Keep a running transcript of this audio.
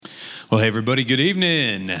Well, hey, everybody, good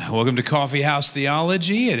evening. Welcome to Coffee House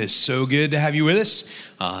Theology. It is so good to have you with us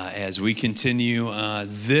as we continue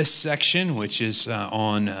this section, which is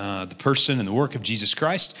on the person and the work of Jesus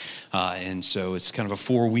Christ. And so it's kind of a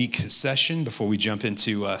 4-week session before we jump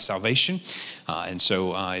into salvation. And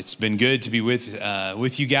so it's been good to be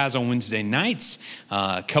with you guys on Wednesday nights.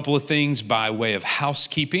 A couple of things by way of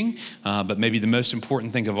housekeeping, but maybe the most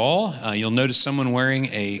important thing of all, you'll notice someone wearing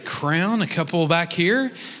a crown, a couple back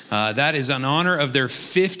here. That is in honor of their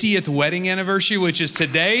 50th wedding anniversary, which is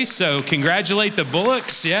today. So congratulate the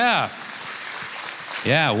Bullocks. Yeah,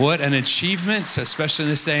 what an achievement, especially in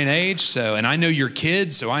this day and age. So, and I know your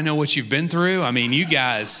kids, so I know what you've been through. I mean, you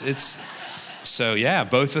guys, so yeah,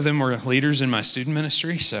 both of them were leaders in my student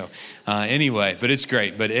ministry. So anyway, but it's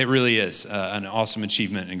great. But it really is an awesome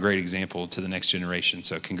achievement and a great example to the next generation.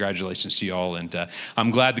 So congratulations to you all. And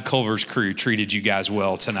I'm glad the Culver's crew treated you guys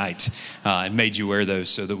well tonight and made you wear those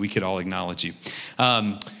so that we could all acknowledge you.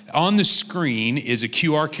 On the screen is a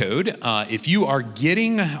QR code. If you are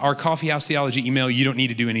getting our Coffee House Theology email, you don't need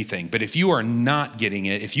to do anything. But if you are not getting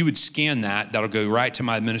it, if you would scan that, that'll go right to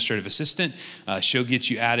my administrative assistant. She'll get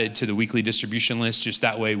you added to the weekly distribution list. Just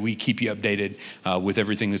that way we keep you updated with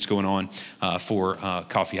everything that's going on for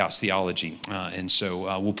Coffee House Theology. And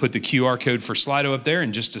so we'll put the QR code for Slido up there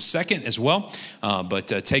in just a second as well. But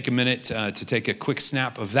take a minute to take a quick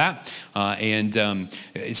snap of that. And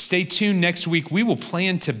stay tuned next week. We will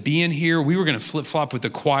plan to be in here. We were going to flip-flop with the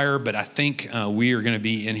choir, but I think we are going to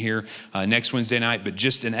be in here next Wednesday night. But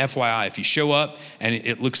just an FYI, if you show up and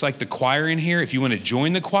it looks like the choir in here, if you want to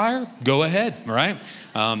join the choir, go ahead, all right?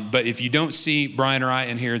 But if you don't see Brian or I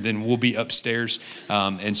in here, then we'll be upstairs.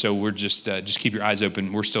 And so we're just keep your eyes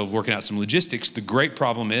open. We're still working out some logistics. The great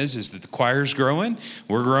problem is that the choir's growing,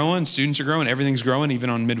 we're growing, students are growing, everything's growing, even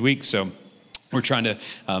on midweek. So we're trying to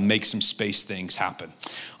make some space things happen.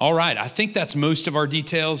 All right, I think that's most of our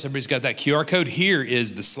details. Everybody's got that QR code. Here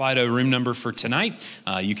is the Slido room number for tonight.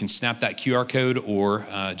 You can snap that QR code or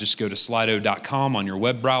just go to slido.com on your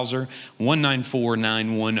web browser,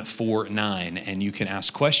 1949149, and you can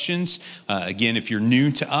ask questions. Again, if you're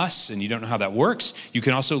new to us and you don't know how that works, you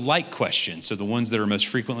can also like questions. So the ones that are most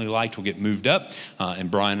frequently liked will get moved up, and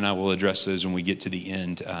Brian and I will address those when we get to the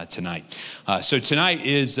end tonight. So tonight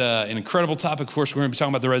is an incredible topic. Of course, we're going to be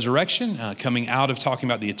talking about the resurrection, coming out of talking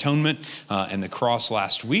about the atonement and the cross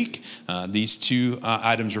last week. These two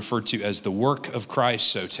items referred to as the work of Christ.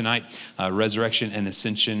 So tonight, resurrection and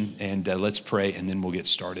ascension, and let's pray and then we'll get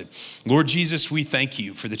started. Lord Jesus, we thank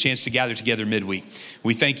you for the chance to gather together midweek.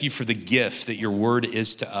 We thank you for the gift that your word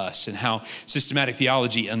is to us and how systematic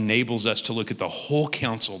theology enables us to look at the whole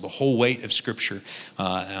counsel, the whole weight of Scripture,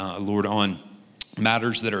 Lord, on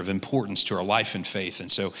matters that are of importance to our life and faith.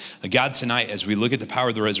 And so, God, tonight, as we look at the power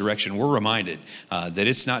of the resurrection, we're reminded that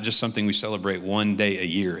it's not just something we celebrate one day a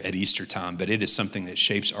year at Easter time, but it is something that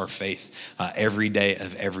shapes our faith every day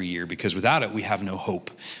of every year, because without it, we have no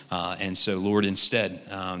hope. And so, Lord, instead,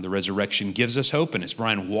 the resurrection gives us hope. And as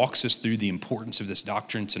Brian walks us through the importance of this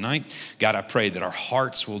doctrine tonight, God, I pray that our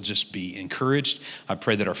hearts will just be encouraged. I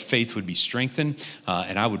pray that our faith would be strengthened.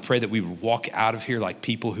 And I would pray that we would walk out of here like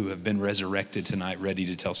people who have been resurrected tonight, ready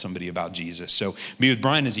to tell somebody about Jesus. So be with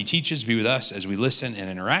Brian as he teaches, be with us as we listen and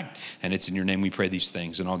interact. And it's in your name we pray these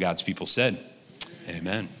things. And all God's people said,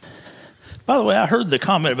 amen. By the way, I heard the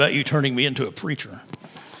comment about you turning me into a preacher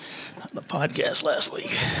on the podcast last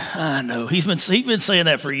week. I know he's been saying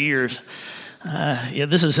that for years.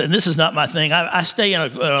 This is not my thing. I stay in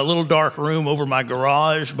a little dark room over my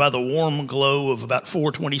garage by the warm glow of about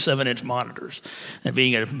 4 27-inch monitors, and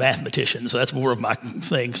being a mathematician, so that's more of my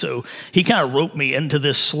thing. So he kind of roped me into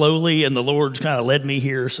this slowly, and the Lord's kind of led me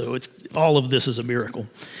here. So all of this is a miracle,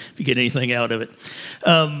 if you get anything out of it.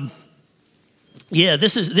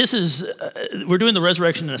 This is we're doing the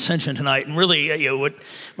resurrection and ascension tonight, and really,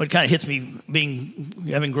 what kind of hits me,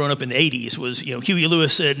 having grown up in the '80s, was Huey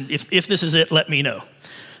Lewis said, "If this is it, let me know."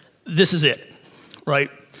 This is it,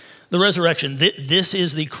 right? The resurrection. This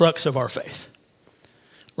is the crux of our faith,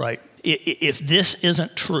 right? If this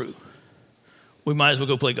isn't true, we might as well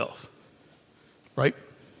go play golf, right?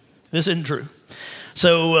 This isn't true,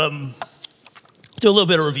 so. Do a little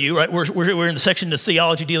bit of review, right? We're in the section of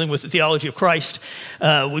theology dealing with the theology of Christ.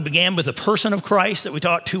 We began with the person of Christ that we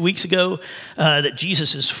talked 2 weeks ago, that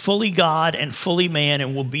Jesus is fully God and fully man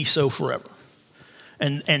and will be so forever.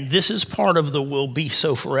 And this is part of the will be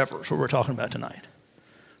so forever. That's what we're talking about tonight.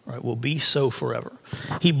 Right, will be so forever.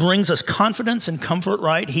 He brings us confidence and comfort,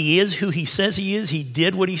 right? He is who he says he is. He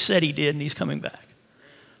did what he said he did, and he's coming back.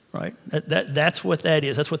 right? That's what that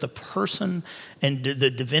is. That's what the person and the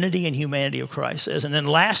divinity and humanity of Christ is. And then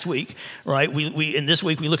last week, right, and this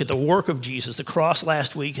week we look at the work of Jesus, the cross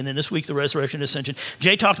last week, and then this week the resurrection and ascension.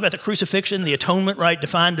 Jay talked about the crucifixion, the atonement, right,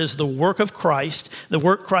 defined as the work of Christ, the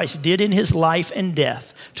work Christ did in his life and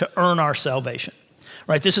death to earn our salvation,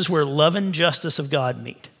 right? This is where love and justice of God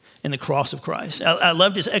meet. In the cross of Christ. I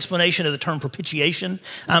loved his explanation of the term propitiation.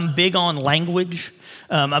 I'm big on language.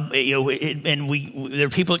 There are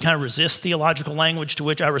people that kind of resist theological language, to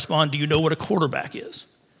which I respond, do you know what a quarterback is?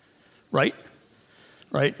 Right?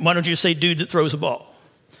 Why don't you say dude that throws a ball?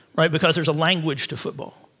 Right? Because there's a language to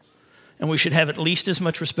football. And we should have at least as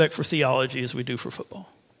much respect for theology as we do for football.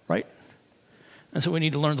 Right? And so we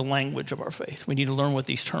need to learn the language of our faith. We need to learn what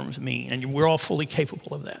these terms mean. And we're all fully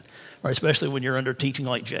capable of that, right? Especially when you're under teaching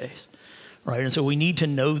like Jay's, right? And so we need to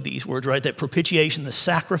know these words, right? That propitiation, the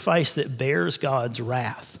sacrifice that bears God's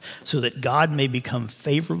wrath so that God may become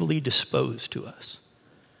favorably disposed to us,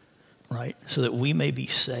 right? So that we may be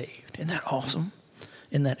saved. Isn't that awesome?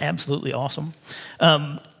 Isn't that absolutely awesome?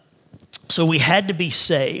 So we had to be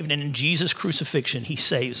saved, and in Jesus' crucifixion, he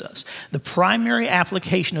saves us. The primary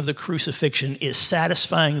application of the crucifixion is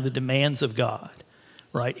satisfying the demands of God,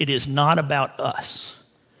 right? It is not about us.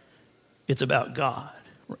 It's about God,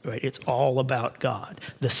 right? It's all about God.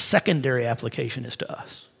 The secondary application is to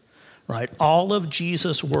us, right? All of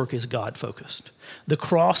Jesus' work is God-focused. The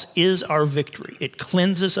cross is our victory. It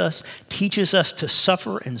cleanses us, teaches us to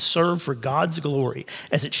suffer and serve for God's glory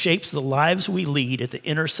as it shapes the lives we lead at the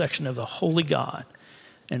intersection of the holy God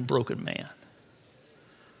and broken man.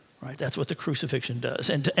 Right? That's what the crucifixion does.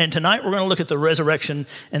 And tonight we're going to look at the resurrection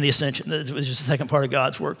and the ascension, which is the second part of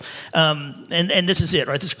God's work. And this is it,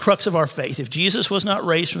 right? This crux of our faith. If Jesus was not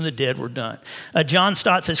raised from the dead, we're done. John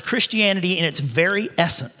Stott says, Christianity in its very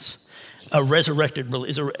essence is a resurrected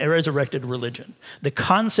religion. The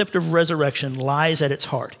concept of resurrection lies at its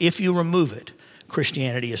heart. If you remove it,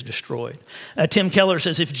 Christianity is destroyed. Tim Keller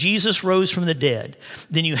says, if Jesus rose from the dead,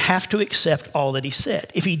 then you have to accept all that he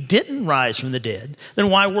said. If he didn't rise from the dead, then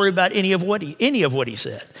why worry about any of what he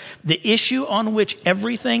said? The issue on which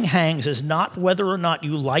everything hangs is not whether or not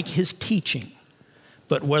you like his teaching,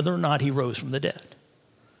 but whether or not he rose from the dead,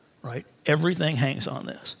 right? Everything hangs on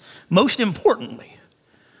this. Most importantly,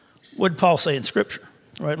 what did Paul say in Scripture?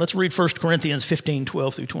 Right, let's read 1 Corinthians 15,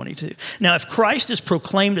 12 through 22. Now, if Christ is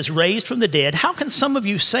proclaimed as raised from the dead, how can some of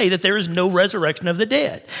you say that there is no resurrection of the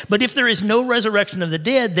dead? But if there is no resurrection of the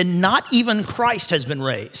dead, then not even Christ has been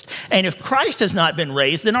raised. And if Christ has not been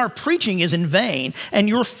raised, then our preaching is in vain, and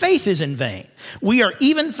your faith is in vain. We are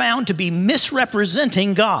even found to be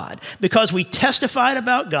misrepresenting God, because we testified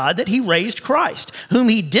about God that he raised Christ, whom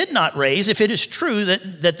he did not raise, if it is true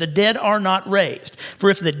that the dead are not raised.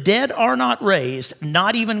 For if the dead are not raised,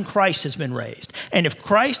 not even Christ has been raised. And if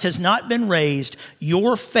Christ has not been raised,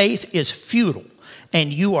 your faith is futile,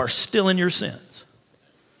 and you are still in your sins.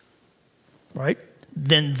 Right?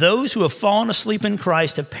 Then those who have fallen asleep in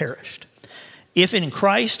Christ have perished. If in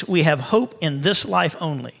Christ we have hope in this life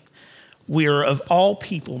only, we are of all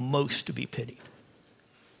people most to be pitied.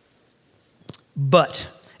 But,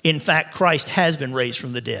 in fact, Christ has been raised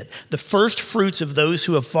from the dead, the first fruits of those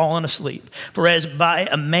who have fallen asleep. For as by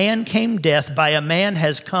a man came death, by a man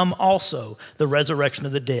has come also the resurrection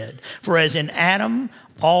of the dead. For as in Adam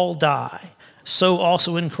all die, so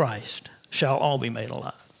also in Christ shall all be made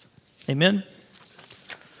alive. Amen?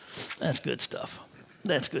 That's good stuff.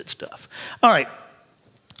 That's good stuff. All right.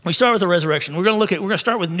 We start with the resurrection. We're going to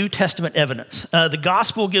start with New Testament evidence. The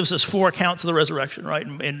gospel gives us 4 accounts of the resurrection, right?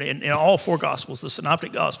 In all 4 gospels, the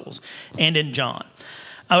synoptic gospels, and in John.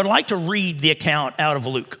 I would like to read the account out of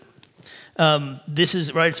Luke. This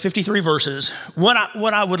is, right, it's 53 verses. What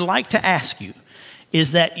I would like to ask you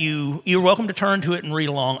is that you're welcome to turn to it and read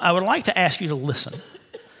along. I would like to ask you to listen.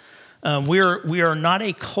 We are not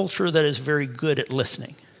a culture that is very good at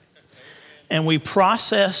listening. And we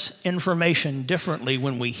process information differently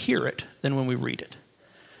when we hear it than when we read it.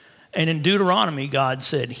 And in Deuteronomy, God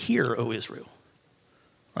said, hear, O Israel,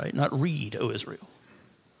 right? Not read, O Israel,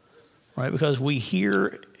 right? Because we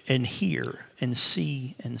hear and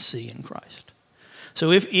see in Christ.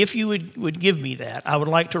 So if you would give me that, I would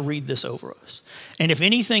like to read this over us. And if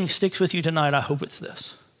anything sticks with you tonight, I hope it's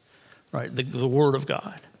this, right? The Word of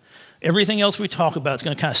God. Everything else we talk about is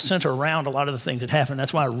going to kind of center around a lot of the things that happen.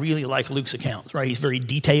 That's why I really like Luke's accounts, right? He's very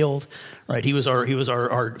detailed, right? He was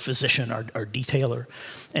our physician, our detailer.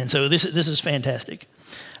 And so this is fantastic.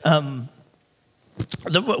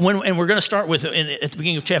 And we're going to start with, at the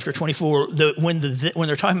beginning of chapter 24, when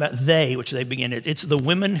they're talking about they, which they begin it, it's the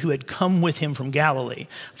women who had come with him from Galilee,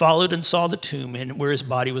 followed and saw the tomb and where his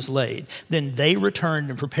body was laid. Then they returned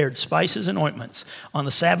and prepared spices and ointments. On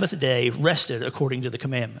the Sabbath day, rested according to the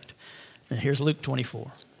commandment. And here's Luke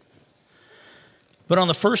 24. But on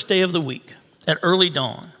the first day of the week, at early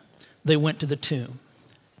dawn, they went to the tomb,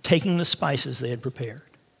 taking the spices they had prepared.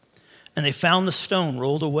 And they found the stone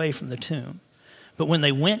rolled away from the tomb. But when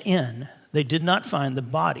they went in, they did not find the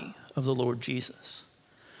body of the Lord Jesus.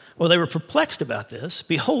 While they were perplexed about this,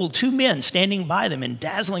 behold, two men standing by them in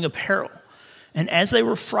dazzling apparel. And as they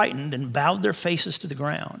were frightened and bowed their faces to the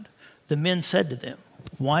ground, the men said to them,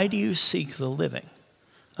 "Why do you seek the living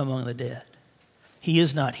among the dead? He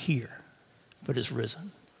is not here, but is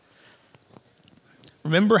risen.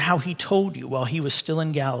 Remember how he told you while he was still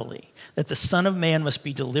in Galilee that the Son of Man must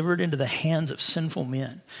be delivered into the hands of sinful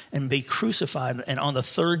men and be crucified and on the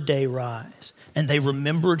third day rise." And they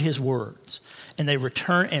remembered his words. And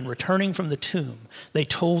returning from the tomb, they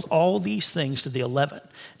told all these things to the 11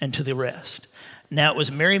 and to the rest. Now it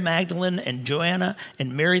was Mary Magdalene and Joanna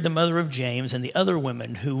and Mary the mother of James and the other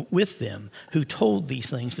women who with them who told these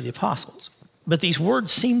things to the apostles. But these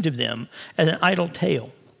words seemed to them as an idle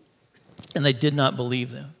tale, and they did not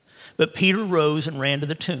believe them. But Peter rose and ran to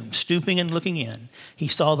the tomb. Stooping and looking in, he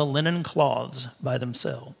saw the linen cloths by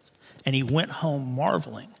themselves, and he went home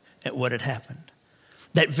marveling at what had happened.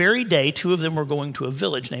 That very day, two of them were going to a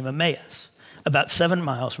village named Emmaus, about 7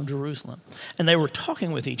 miles from Jerusalem, and they were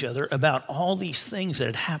talking with each other about all these things that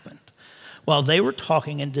had happened. While they were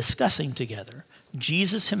talking and discussing together,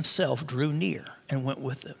 Jesus himself drew near and went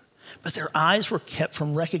with them. But their eyes were kept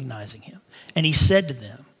from recognizing him, and he said to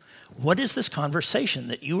them, "What is this conversation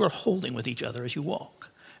that you are holding with each other as you walk?"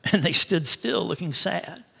 And they stood still, looking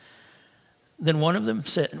sad. Then one of them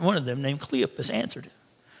named Cleopas answered him,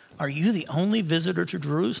 "Are you the only visitor to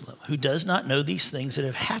Jerusalem who does not know these things that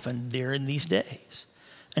have happened there in these days?"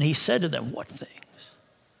 And he said to them, "What things?"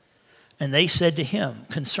 And they said to him,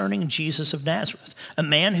 "Concerning Jesus of Nazareth, a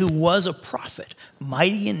man who was a prophet,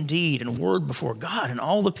 mighty in deed and word before God and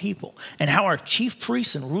all the people, and how our chief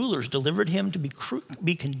priests and rulers delivered him to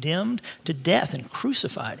be condemned to death and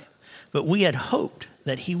crucified him. But we had hoped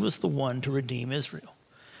that he was the one to redeem Israel.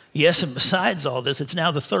 Yes, and besides all this, it's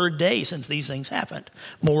now the third day since these things happened.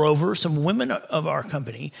 Moreover, some women of our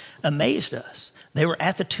company amazed us. They were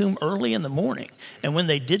at the tomb early in the morning, and when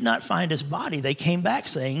they did not find his body, they came back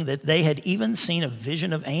saying that they had even seen a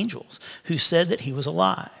vision of angels who said that he was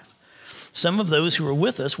alive. Some of those who were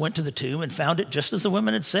with us went to the tomb and found it just as the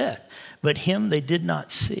women had said, but him they did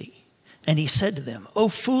not see. And he said to them, "O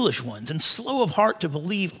foolish ones, and slow of heart to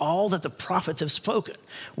believe all that the prophets have spoken.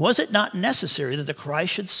 Was it not necessary that the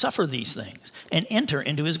Christ should suffer these things and enter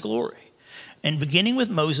into his glory?" And beginning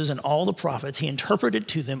with Moses and all the prophets, he interpreted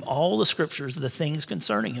to them all the scriptures of the things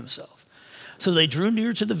concerning himself. So they drew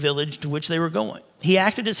near to the village to which they were going. He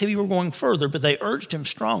acted as if he were going further, but they urged him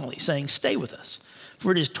strongly, saying, "Stay with us,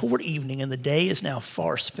 for it is toward evening, and the day is now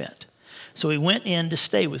far spent." So he went in to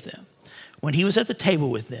stay with them. When he was at the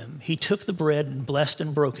table with them, he took the bread and blessed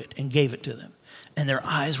and broke it and gave it to them. And their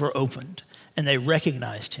eyes were opened, and they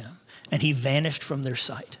recognized him, and he vanished from their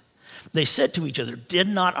sight. They said to each other, "Did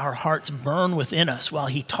not our hearts burn within us while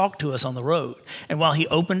he talked to us on the road, and while he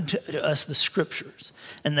opened to us the scriptures?"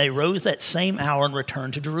 And they rose that same hour and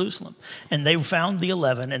returned to Jerusalem. And they found the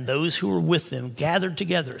 11 and those who were with them gathered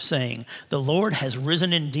together, saying, "The Lord has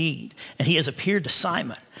risen indeed, and he has appeared to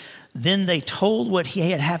Simon." Then they told what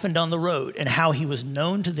had happened on the road and how he was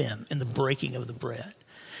known to them in the breaking of the bread.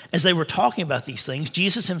 As they were talking about these things,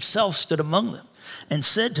 Jesus himself stood among them and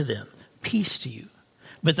said to them, "Peace to you."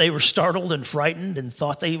 But they were startled and frightened and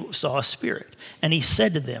thought they saw a spirit. And he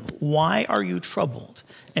said to them, "Why are you troubled?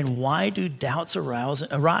 And why do doubts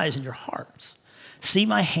arise in your hearts? See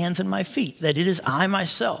my hands and my feet, that it is I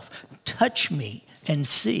myself. Touch me and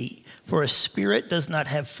see. For a spirit does not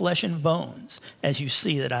have flesh and bones, as you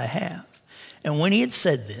see that I have." And when he had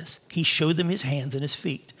said this, he showed them his hands and his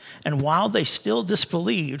feet. And while they still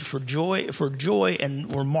disbelieved for joy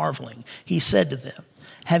and were marveling, he said to them,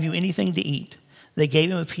 "Have you anything to eat?" They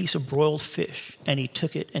gave him a piece of broiled fish, and he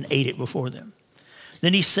took it and ate it before them.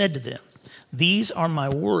 Then he said to them, "These are my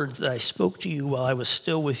words that I spoke to you while I was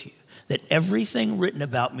still with you, that everything written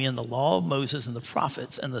about me in the law of Moses and the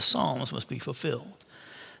prophets and the Psalms must be fulfilled."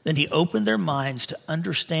 Then he opened their minds to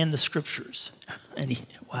understand the scriptures. And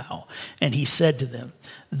he said to them,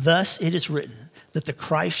 "Thus it is written that the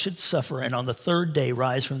Christ should suffer and on the third day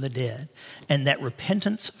rise from the dead, and that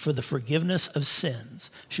repentance for the forgiveness of sins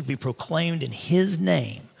should be proclaimed in his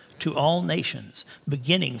name to all nations,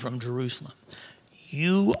 beginning from Jerusalem.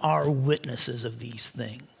 You are witnesses of these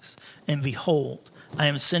things. And behold, I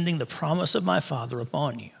am sending the promise of my Father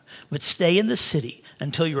upon you. But stay in the city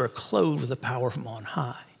until you are clothed with the power from on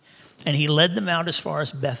high. And he led them out as far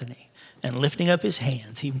as Bethany. And lifting up his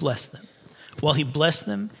hands, he blessed them. While he blessed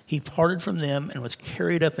them, he parted from them and was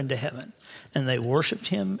carried up into heaven. And they worshiped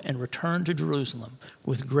him and returned to Jerusalem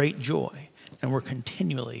with great joy and were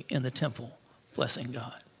continually in the temple blessing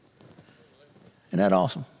God. Isn't that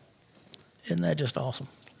awesome? Isn't that just awesome?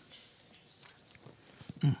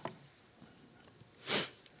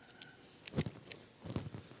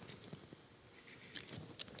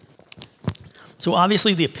 So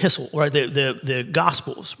obviously the epistle, right, the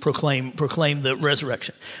Gospels proclaim the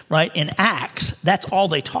resurrection, right? In Acts, that's all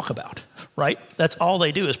they talk about, right? That's all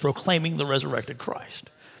they do is proclaiming the resurrected Christ,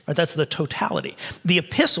 right? That's the totality. The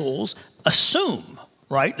epistles assume,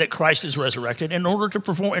 right, that Christ is resurrected in order to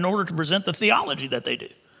present the theology that they do.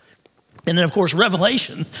 And then, of course,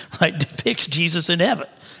 Revelation, right, depicts Jesus in heaven,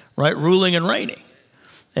 right, ruling and reigning.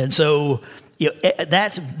 And so,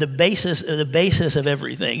 that's the basis of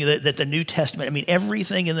everything that the New Testament,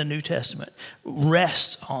 everything in the New Testament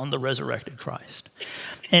rests on the resurrected Christ.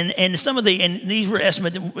 And these were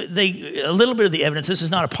estimates, a little bit of the evidence, this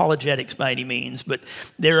is not apologetics by any means, but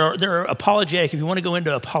there are apologetic, if you want to go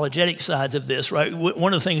into apologetic sides of this, right,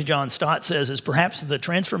 one of the things John Stott says is perhaps the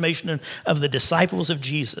transformation of the disciples of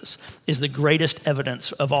Jesus is the greatest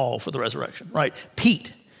evidence of all for the resurrection, right?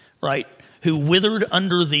 Pete, right, who withered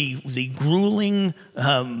under the grueling,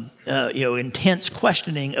 intense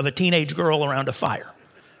questioning of a teenage girl around a fire,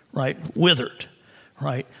 right? Withered,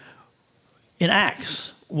 right? In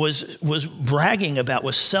Acts was bragging about,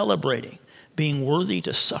 was celebrating being worthy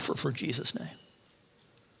to suffer for Jesus' name,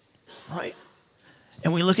 right?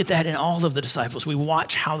 And we look at that in all of the disciples. We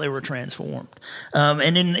watch how they were transformed,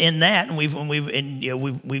 and in that, and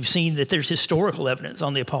we've seen that there's historical evidence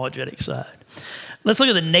on the apologetic side. Let's look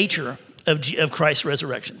at the nature of Christ's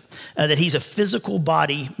resurrection, that he's a physical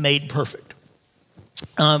body made perfect.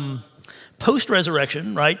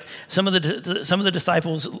 Post-resurrection, right? Some of the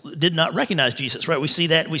disciples did not recognize Jesus, right? We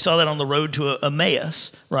saw that on the road to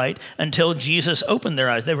Emmaus, right? Until Jesus opened their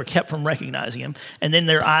eyes, they were kept from recognizing him, and then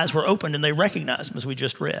their eyes were opened and they recognized him, as we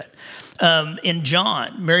just read. In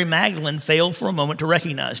John, Mary Magdalene failed for a moment to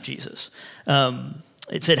recognize Jesus.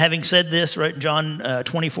 It said, having said this, right, John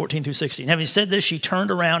 20:14-16, having said this, she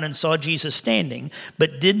turned around and saw Jesus standing,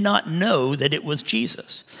 but did not know that it was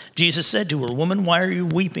Jesus. Jesus said to her, "Woman, why are you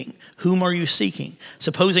weeping? Whom are you seeking?"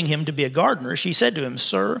 Supposing him to be a gardener, she said to him,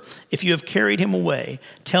 "Sir, if you have carried him away,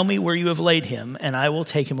 tell me where you have laid him, and I will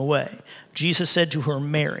take him away." Jesus said to her,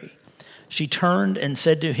 "Mary." She turned and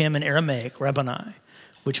said to him in Aramaic, "Rabboni,"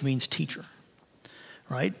 which means teacher,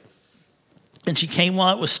 right? And she came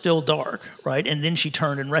while it was still dark, right? And then she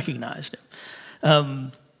turned and recognized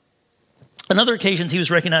him. On other occasions, he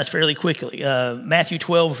was recognized fairly quickly. Matthew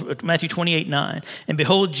 28:9. And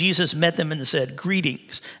behold, Jesus met them and said,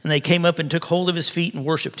 "Greetings." And they came up and took hold of his feet and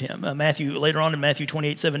worshiped him. Later on in Matthew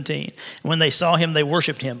 28:17. And when they saw him, they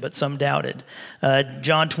worshiped him, but some doubted.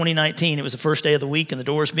 John 20:19. It was the first day of the week, and the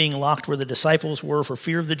doors being locked where the disciples were for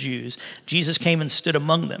fear of the Jews, Jesus came and stood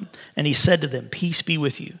among them. And he said to them, "Peace be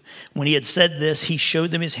with you." When he had said this, he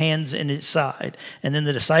showed them his hands and his side. And then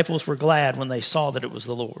the disciples were glad when they saw that it was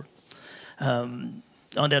the Lord. On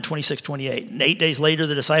down 26:28. And 8 days later,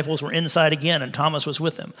 the disciples were inside again, and Thomas was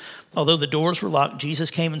with them. Although the doors were locked, Jesus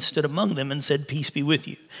came and stood among them and said, "Peace be with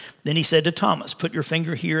you." Then he said to Thomas, "Put your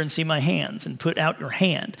finger here and see my hands, and put out your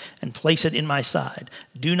hand and place it in my side.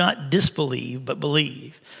 Do not disbelieve, but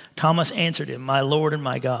believe." Thomas answered him, "My Lord and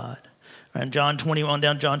my God." And John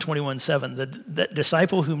 21:7, the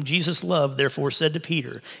disciple whom Jesus loved therefore said to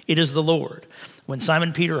Peter, "It is the Lord." When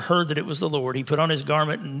Simon Peter heard that it was the Lord, he put on his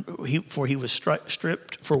garment, for he was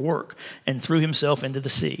stripped for work, and threw himself into the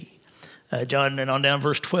sea. John, and on down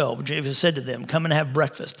verse 12, Jesus said to them, "Come and have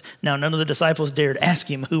breakfast." Now none of the disciples dared ask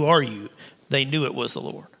him, "Who are you?" They knew it was the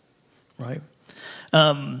Lord, right?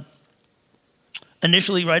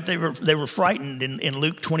 Initially, right, they were frightened in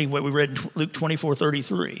Luke 20, what we read in Luke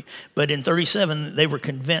 24:33. But in 37, they were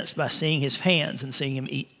convinced by seeing his hands and seeing him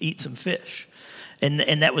eat some fish.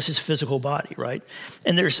 And that was his physical body, right?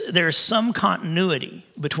 And there's some continuity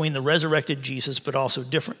between the resurrected Jesus, but also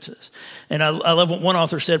differences. And I love what one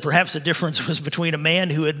author said, perhaps the difference was between a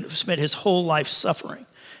man who had spent his whole life suffering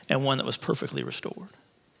and one that was perfectly restored,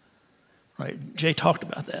 right? Jay talked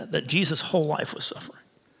about that Jesus' whole life was suffering,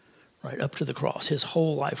 right? Up to the cross, his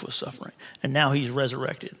whole life was suffering. And now he's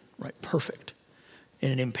resurrected, right? Perfect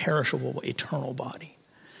in an imperishable, eternal body.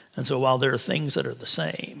 And so while there are things that are the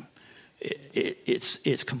same,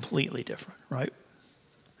 it's completely different, right?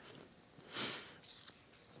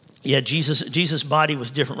 Yeah, Jesus' body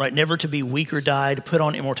was different, right? Never to be weak or die, to put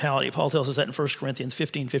on immortality. Paul tells us that in 1 Corinthians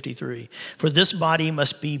 15:53. For this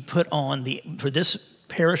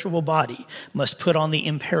perishable body must put on the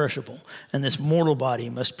imperishable, and this mortal body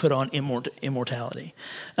must put on immortality.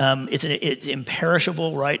 It's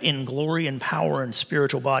imperishable, right, in glory and power and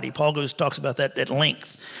spiritual body. Paul talks about that at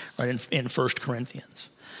length, right, in 1 Corinthians.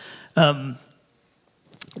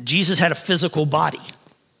 Jesus had a physical body,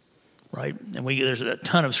 right? And there's a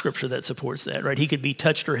ton of scripture that supports that, right? He could be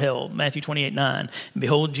touched or held. Matthew 28:9. And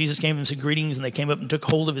behold, Jesus came and said greetings, and they came up and took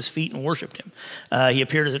hold of his feet and worshiped him. He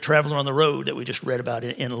appeared as a traveler on the road that we just read about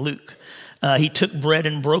in Luke. He took bread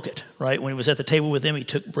and broke it, right? When he was at the table with them, he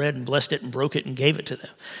took bread and blessed it and broke it and gave it to them.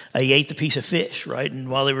 He ate the piece of fish, right? And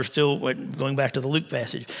while they were still, going back to the Luke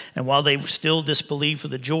passage, and while they were still disbelieved for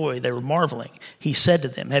the joy, they were marveling. He said to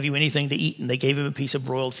them, have you anything to eat? And they gave him a piece of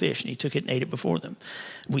broiled fish, and he took it and ate it before them.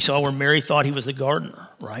 We saw where Mary thought he was the gardener,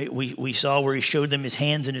 right? We saw where he showed them his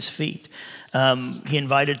hands and his feet. He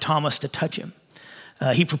invited Thomas to touch him.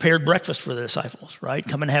 He prepared breakfast for the disciples, right?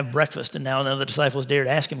 Come and have breakfast. And now none of the disciples dared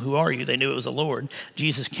ask him, who are you? They knew it was the Lord.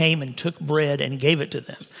 Jesus came and took bread and gave it to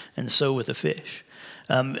them, and so with the fish.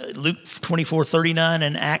 Luke 24:39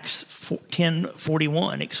 and Acts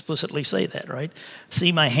 10:41 explicitly say that, right?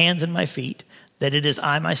 See my hands and my feet, that it is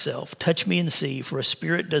I myself. Touch me and see, for a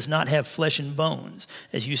spirit does not have flesh and bones,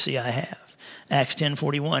 as you see I have. Acts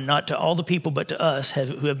 10:41, not to all the people, but to us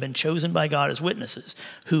who have been chosen by God as witnesses,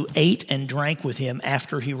 who ate and drank with him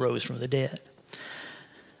after he rose from the dead.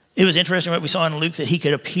 It was interesting what we saw in Luke, that he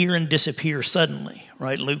could appear and disappear suddenly,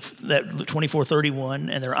 right? Luke 24:31,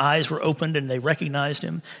 and their eyes were opened and they recognized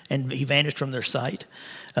him, and he vanished from their sight.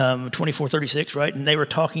 24:36, right? And they were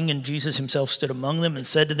talking, and Jesus himself stood among them and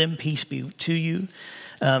said to them, peace be to you.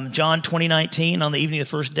 John 20:19, on the evening of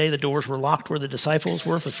the first day, the doors were locked where the disciples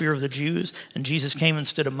were for fear of the Jews, and Jesus came and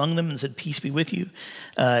stood among them and said, peace be with you.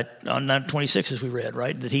 On 9:26, as we read,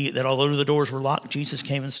 right, that although the doors were locked, Jesus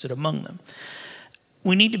came and stood among them.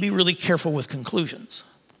 We need to be really careful with conclusions,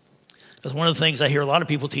 because one of the things I hear a lot of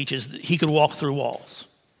people teach is that he could walk through walls,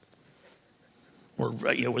 or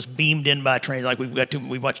was beamed in by a train. Like we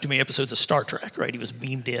watched too many episodes of Star Trek, right? He was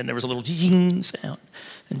beamed in. There was a little zing sound,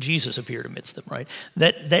 and Jesus appeared amidst them, right?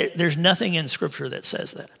 There's nothing in Scripture that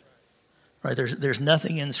says that, right? There's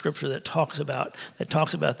nothing in Scripture that talks about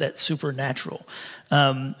that supernatural.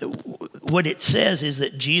 What it says is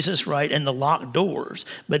that Jesus, right, and the locked doors,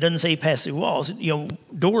 but it doesn't say he passed through walls.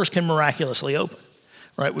 Doors can miraculously open,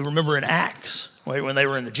 right? We remember in Acts, right, when they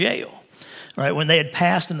were in the jail. Right, when they had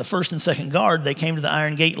passed in the first and second guard, they came to the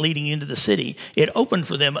iron gate leading into the city. It opened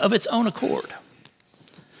for them of its own accord.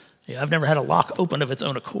 Yeah, I've never had a lock open of its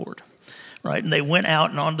own accord. Right, and they went out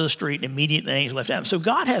and onto the street, and immediately the angel left out. So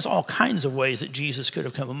God has all kinds of ways that Jesus could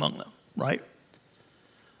have come among them, right?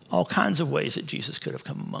 All kinds of ways that Jesus could have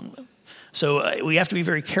come among them. So we have to be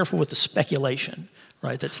very careful with the speculation,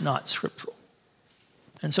 right, that's not scriptural.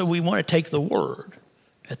 And so we want to take the word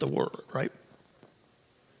at the word, right?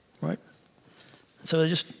 Right? So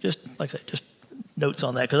just like I said, just notes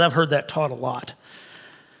on that, because I've heard that taught a lot.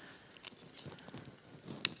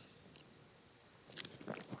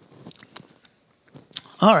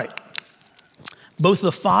 All right. Both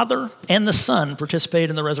the Father and the Son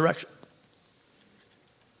participated in the resurrection.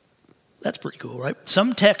 That's pretty cool, right?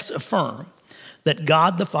 Some texts affirm that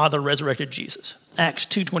God the Father resurrected Jesus. Acts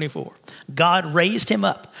 2:24. God raised him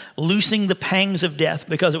up, loosing the pangs of death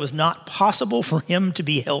because it was not possible for him to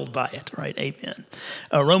be held by it, right? Amen.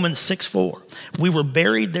 Romans 6:4. We were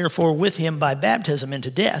buried, therefore, with him by baptism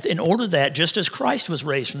into death, in order that, just as Christ was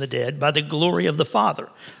raised from the dead by the glory of the Father,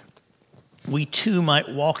 we too might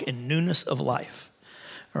walk in newness of life.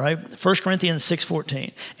 All right, 1 Corinthians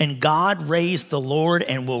 6:14. And God raised the Lord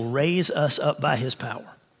and will raise us up by his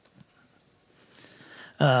power.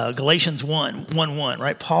 Galatians 1:1,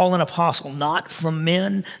 right? Paul, an apostle, not from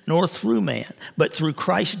men nor through man, but through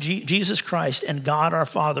Christ, Jesus Christ and God our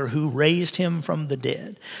Father, who raised him from the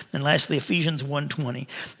dead. And lastly, Ephesians 1:20,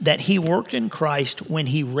 that he worked in Christ when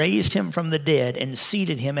he raised him from the dead and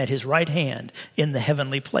seated him at his right hand in the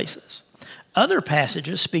heavenly places. Other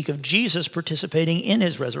passages speak of Jesus participating in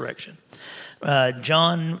his resurrection.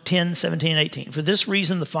 John 10:17-18. For this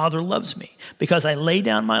reason the Father loves me, because I lay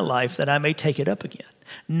down my life that I may take it up again.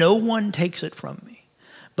 No one takes it from me,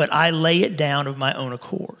 but I lay it down of my own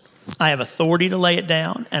accord. I have authority to lay it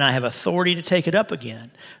down, and I have authority to take it up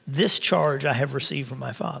again. This charge I have received from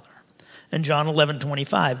my Father. In John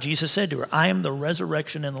 11:25, Jesus said to her, I am the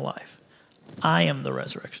resurrection and the life. I am the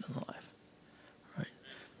resurrection and the life. Right?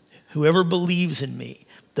 Whoever believes in me,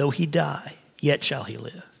 though he die, yet shall he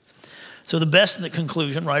live. So the best in the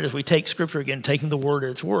conclusion, right, as we take Scripture again, taking the word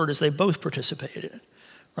at its word, is they both participated in it,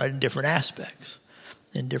 right, in different aspects.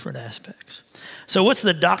 So what's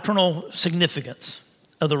the doctrinal significance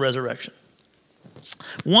of the resurrection?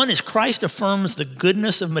 One is Christ affirms the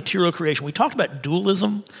goodness of material creation. We talked about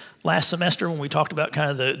dualism last semester when we talked about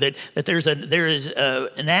kind of that there is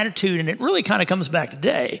an attitude, and it really kind of comes back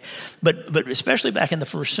today, but especially back in the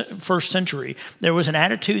first century, there was an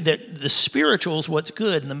attitude that the spiritual is what's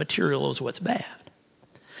good and the material is what's bad.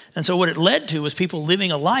 And so what it led to was people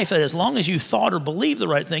living a life that as long as you thought or believed the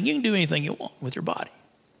right thing, you can do anything you want with your body.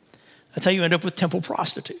 That's how you end up with temple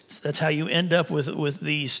prostitutes. That's how you end up with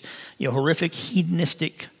these horrific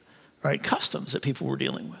hedonistic, right, customs that people were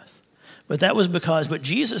dealing with. But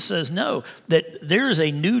Jesus says no, that there is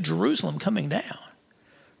a new Jerusalem coming down,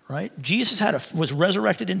 right? Jesus was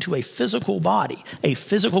resurrected into a physical body.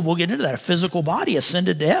 We'll get into that, a physical body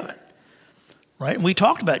ascended to heaven, right? And we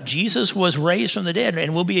talked about Jesus was raised from the dead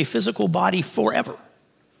and will be a physical body forever,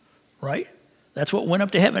 right? That's what went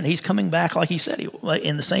up to heaven. He's coming back like he said,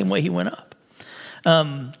 in the same way he went up.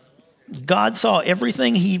 God saw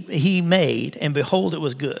everything he made, and behold, it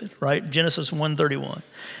was good, right? Genesis 1:31.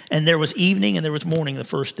 And there was evening and there was morning the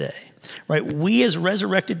first day, right? We as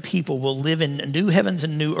resurrected people will live in new heavens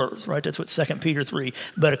and new earth, right? That's what 2 Peter 3.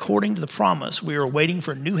 But according to the promise, we are waiting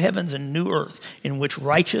for new heavens and new earth in which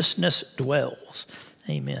righteousness dwells.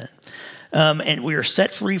 Amen. And we are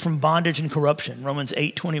set free from bondage and corruption, Romans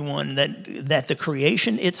 8:21, that the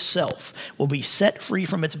creation itself will be set free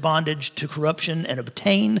from its bondage to corruption and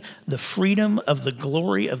obtain the freedom of the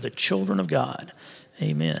glory of the children of God.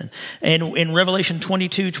 Amen. And in Revelation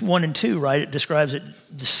 22:1-2, right, it describes it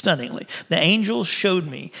stunningly. The angel showed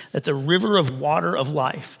me that the river of water of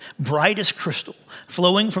life, bright as crystal,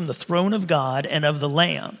 flowing from the throne of God and of the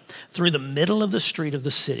Lamb through the middle of the street of the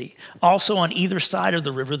city. Also on either side of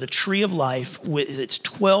the river, the tree of life with its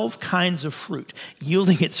 12 kinds of fruit,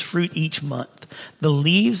 yielding its fruit each month. The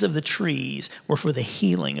leaves of the trees were for the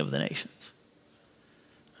healing of the nations.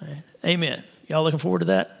 Right. Amen. Y'all looking forward to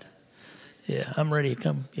that? Yeah, I'm ready to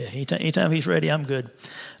come. Yeah, anytime he's ready, I'm good.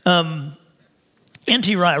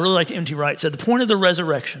 N.T. Wright, I really like N.T. Wright, said the point of the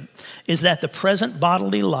resurrection is that the present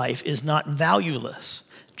bodily life is not valueless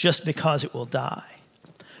just because it will die.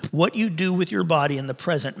 What you do with your body in the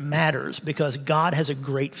present matters because God has a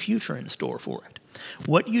great future in store for it.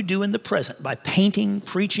 What you do in the present by painting,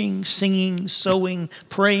 preaching, singing, sewing,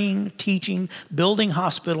 praying, teaching, building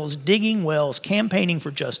hospitals, digging wells, campaigning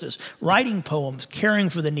for justice, writing poems, caring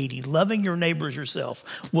for the needy, loving your neighbors yourself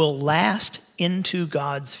will last into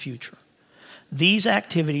God's future. These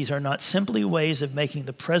activities are not simply ways of making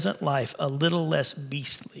the present life a little less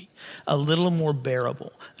beastly, a little more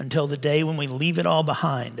bearable, until the day when we leave it all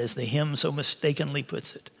behind, as the hymn so mistakenly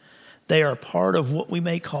puts it. They are part of what we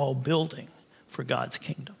may call building for God's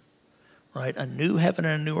kingdom, right? A new heaven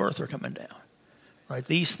and a new earth are coming down, right?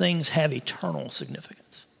 These things have eternal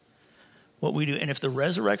significance. What we do, and if the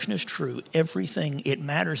resurrection is true, it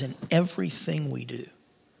matters in everything we do,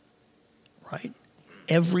 right?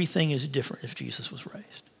 Everything is different if Jesus was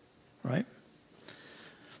raised, right?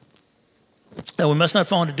 Now, we must not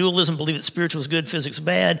fall into dualism, believe that spiritual is good, physics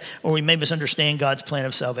bad, or we may misunderstand God's plan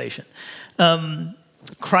of salvation.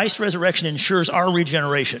 Christ's resurrection ensures our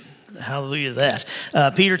regeneration. Hallelujah to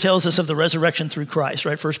that. Peter tells us of the resurrection through Christ,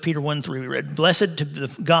 right? 1 Peter 1:3 we read, Blessed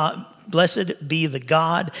be the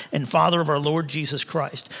God and Father of our Lord Jesus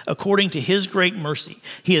Christ. According to his great mercy,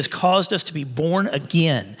 he has caused us to be born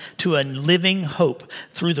again to a living hope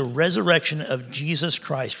through the resurrection of Jesus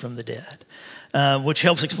Christ from the dead. Which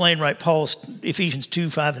helps explain, right, Paul's Ephesians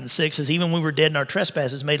 2:5-6 says, even when we were dead in our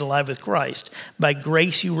trespasses, made alive with Christ. By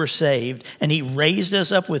grace you were saved, and he raised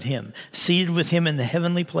us up with him, seated with him in the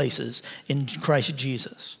heavenly places in Christ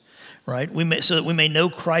Jesus. Right? So that we may know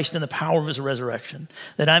Christ and the power of his resurrection,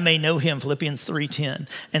 that I may know him, Philippians 3:10,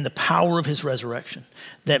 and the power of his resurrection,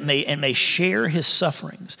 may share his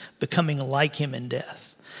sufferings, becoming like him in death.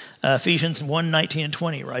 Ephesians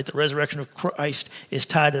 1:19-20, right? The resurrection of Christ is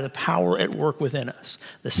tied to the power at work within us.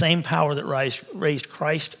 The same power that raised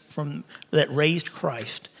Christ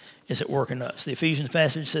is at work in us. The Ephesians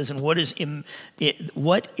passage says, and what is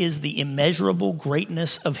the immeasurable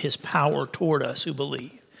greatness of his power toward us who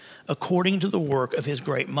believe? According to the work of his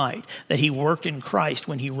great might, that he worked in Christ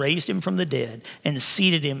when he raised him from the dead and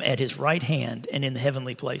seated him at his right hand and in the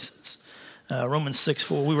heavenly places. Romans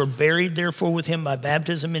 6:4, we were buried therefore with him by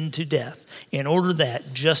baptism into death, in order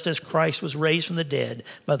that, just as Christ was raised from the dead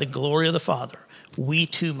by the glory of the Father, we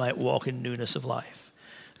too might walk in newness of life.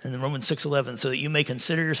 And then Romans 6:11, so that you may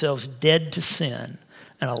consider yourselves dead to sin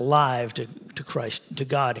and alive to Christ, to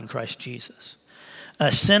God in Christ Jesus.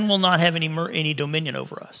 Sin will not have any dominion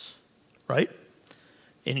over us, right?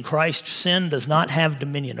 In Christ, sin does not have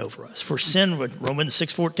dominion over us. For sin, Romans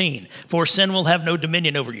 6:14, for sin will have no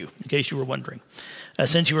dominion over you, in case you were wondering.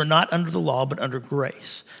 Since you are not under the law, but under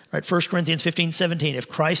grace. Right? 1 Corinthians 15:17, if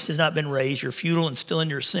Christ has not been raised, you're futile and still in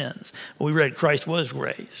your sins. Well, we read Christ was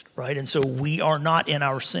raised, right? And so we are not in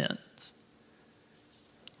our sins,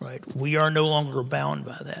 right? We are no longer bound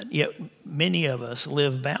by that. Yet many of us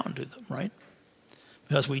live bound to them, right?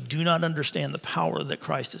 Because we do not understand the power that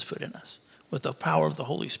Christ has put in us, what the power of the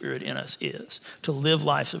Holy Spirit in us is, to live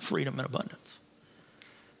lives of freedom and abundance,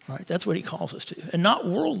 right? That's what he calls us to. And not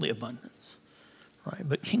worldly abundance, right?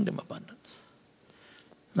 But kingdom abundance.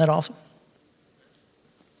 Isn't that awesome?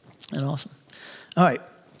 Isn't that awesome? All right.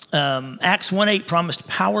 Acts 1:8 promised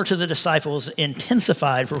power to the disciples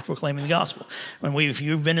intensified for proclaiming the gospel. If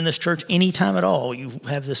you've been in this church any time at all, you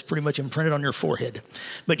have this pretty much imprinted on your forehead.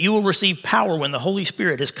 But you will receive power when the Holy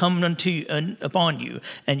Spirit has come upon you,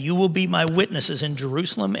 and you will be my witnesses in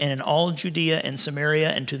Jerusalem and in all Judea and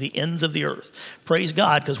Samaria and to the ends of the earth. Praise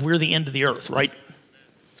God, because we're the end of the earth, right?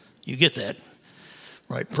 You get that,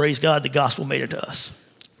 right? Praise God, the gospel made it to us.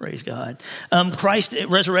 Praise God. Christ's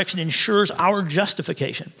resurrection ensures our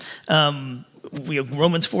justification.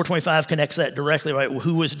 Romans 4:25 connects that directly, right?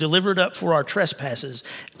 Who was delivered up for our trespasses,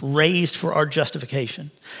 raised for our justification.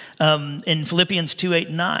 In Philippians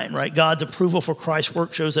 2:8-9, right? God's approval for Christ's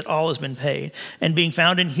work shows that all has been paid. And being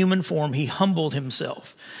found in human form, he humbled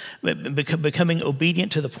himself, becoming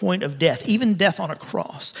obedient to the point of death, even death on a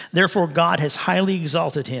cross. Therefore, God has highly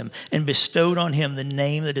exalted him and bestowed on him the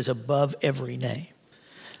name that is above every name.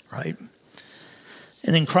 Right?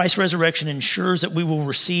 And then Christ's resurrection ensures that we will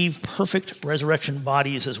receive perfect resurrection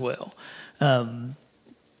bodies as well. 1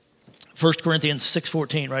 Corinthians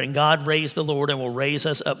 6:14, right? And God raised the Lord and will raise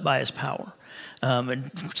us up by his power.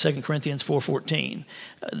 And 2 Corinthians 4:14,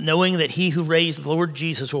 knowing that he who raised the Lord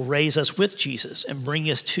Jesus will raise us with Jesus and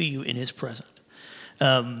bring us to you in his presence.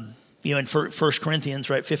 In 1 Corinthians,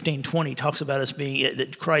 right, 15:20 talks about us being,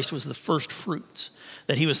 that Christ was the first fruits,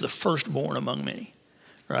 that he was the firstborn among many.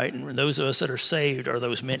 Right? And those of us that are saved are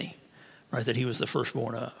those many, right? That he was the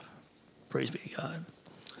firstborn of. Praise be to God.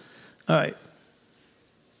 All right.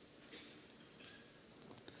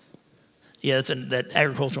 Yeah, that's that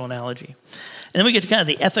agricultural analogy. And then we get to kind of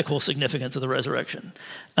the ethical significance of the resurrection.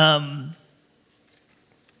 The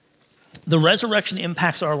resurrection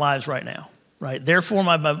impacts our lives right now. Right. Therefore,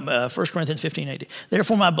 1 Corinthians 15:18.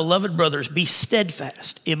 Therefore, my beloved brothers, be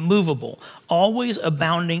steadfast, immovable, always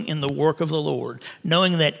abounding in the work of the Lord,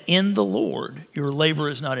 knowing that in the Lord your labor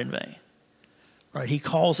is not in vain. Right. He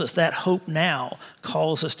calls us, that hope now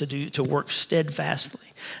calls us to work steadfastly.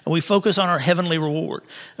 And we focus on our heavenly reward.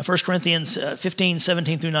 1 Corinthians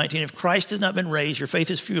 15:17-19. If Christ has not been raised, your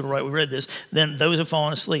faith is futile, right? We read this. Then those have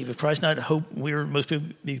fallen asleep. If Christ not hope, most people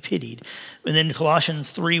be pitied. And then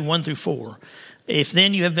Colossians 3:1-4. If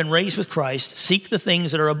then you have been raised with Christ, seek the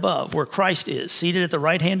things that are above, where Christ is, seated at the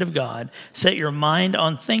right hand of God. Set your mind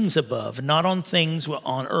on things above, not on things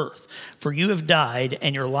on earth. For you have died,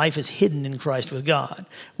 and your life is hidden in Christ with God.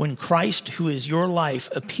 When Christ, who is your life,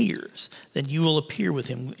 appears, then you will appear with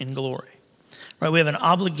him in glory. Right? We have an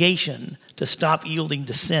obligation to stop yielding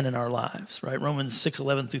to sin in our lives, right? Romans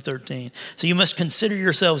 6:11-13. So you must consider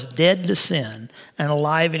yourselves dead to sin and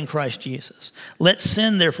alive in Christ Jesus. Let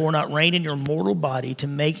sin, therefore, not reign in your mortal body to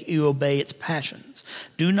make you obey its passions.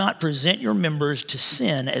 Do not present your members to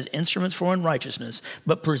sin as instruments for unrighteousness,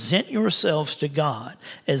 but present yourselves to God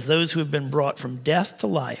as those who have been brought from death to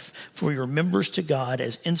life, for your members to God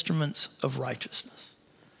as instruments of righteousness.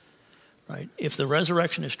 Right? If the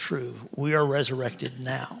resurrection is true, we are resurrected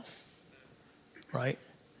now, right?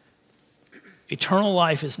 Eternal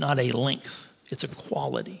life is not a length, it's a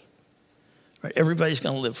quality, right? Everybody's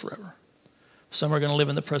going to live forever. Some are going to live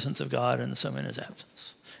in the presence of God and some in his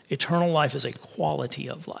absence. Eternal life is a quality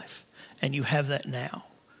of life, and you have that now.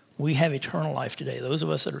 We have eternal life today. Those of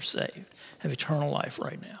us that are saved have eternal life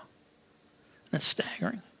right now. That's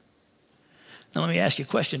staggering. Now let me ask you a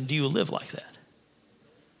question. Do you live like that?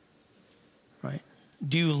 Right?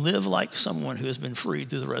 Do you live like someone who has been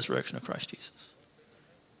freed through the resurrection of Christ Jesus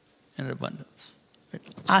in an abundance?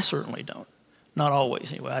 I certainly don't. Not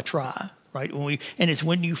always, anyway. I try, right? And it's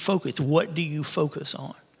when you focus. What do you focus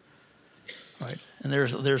on? Right? And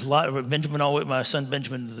there's a lot of Benjamin, my son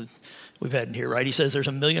Benjamin, we've had in here, right? He says there's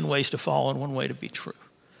a million ways to fall and one way to be true.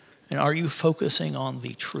 And are you focusing on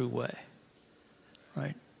the true way?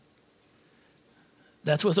 Right?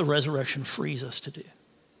 That's what the resurrection frees us to do.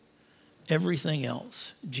 Everything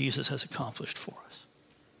else Jesus has accomplished for us.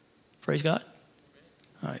 Praise God.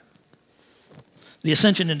 All right. The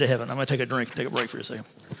ascension into heaven. I'm going to take a break for a second.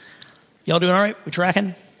 Y'all doing all right? We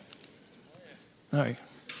tracking? All right.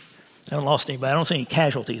 I haven't lost anybody. I don't see any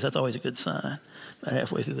casualties. That's always a good sign. About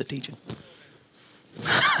halfway through the teaching.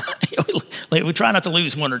 We try not to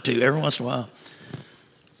lose one or two every once in a while.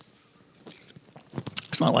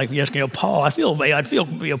 It's not like yesterday, Paul. I'd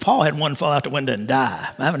feel Paul had one fall out the window and die.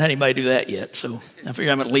 I haven't had anybody do that yet, so I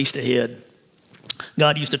figure I'm at least ahead.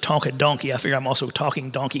 God used to talk a donkey. I figure I'm also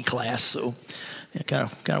talking donkey class, so I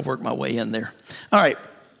kind of worked my way in there. All right.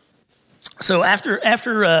 So after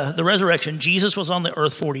the resurrection, Jesus was on the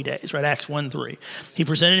earth 40 days, right? Acts 1:3. He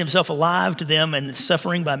presented himself alive to them and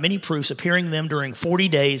suffering by many proofs, appearing to them during 40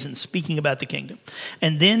 days and speaking about the kingdom.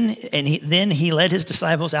 And then he led his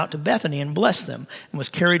disciples out to Bethany and blessed them and was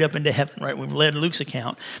carried up into heaven, right? We've read Luke's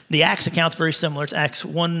account. The Acts account's very similar. It's Acts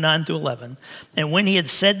 1:9-11. And when he had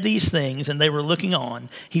said these things and they were looking on,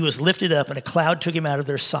 he was lifted up and a cloud took him out of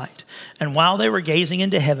their sight. And while they were gazing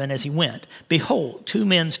into heaven as he went, behold, two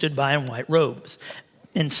men stood by in white robes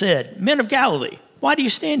and said, "Men of Galilee, why do you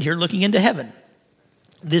stand here looking into heaven?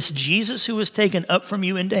 This Jesus who was taken up from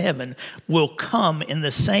you into heaven will come in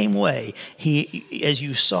the same way as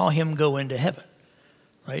you saw him go into heaven."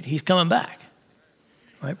 Right? He's coming back.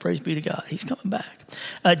 Right? Praise be to God. He's coming back.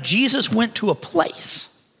 Jesus went to a place.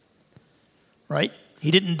 Right?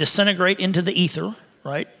 He didn't disintegrate into the ether.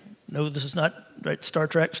 Right? No, this is not right, Star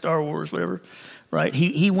Trek, Star Wars, whatever. Right?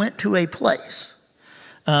 He went to a place.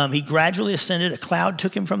 He gradually ascended. A cloud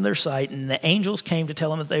took him from their sight, and the angels came to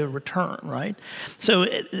tell him that they would return, right? So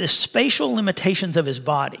the spatial limitations of his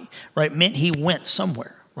body, right, meant he went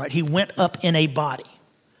somewhere, right? He went up in a body.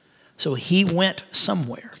 So he went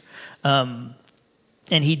somewhere. And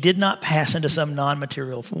he did not pass into some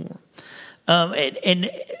non-material form. And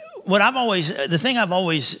the thing I've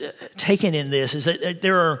always taken in this is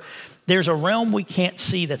that there's a realm we can't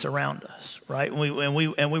see that's around us. Right, and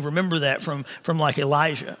we remember that from like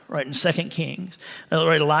Elijah, right, in 2 Kings.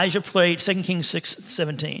 Right, Elijah prayed, 2 Kings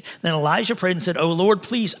 6:17. Then Elijah prayed and said, "Oh Lord,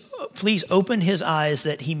 please open his eyes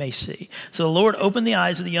that he may see." So the Lord opened the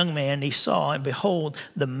eyes of the young man, and he saw, and behold,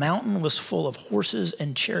 the mountain was full of horses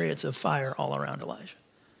and chariots of fire all around Elijah.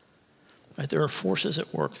 Right, there are forces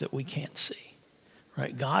at work that we can't see.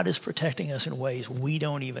 Right, God is protecting us in ways we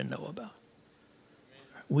don't even know about.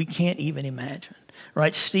 We can't even imagine.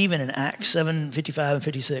 Right, Stephen in Acts 7:55 and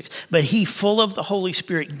 56. But he, full of the Holy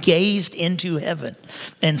Spirit, gazed into heaven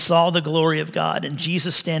and saw the glory of God and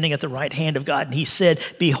Jesus standing at the right hand of God. And he said,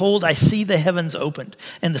 "Behold, I see the heavens opened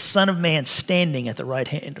and the Son of Man standing at the right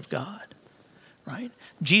hand of God." Right?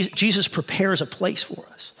 Jesus prepares a place for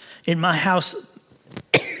us. In my house,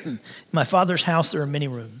 my Father's house, there are many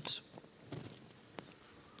rooms.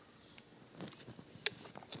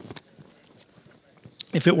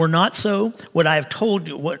 If it were not so, would I have told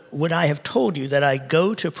you that I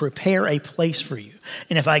go to prepare a place for you?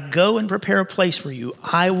 And if I go and prepare a place for you,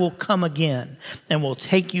 I will come again and will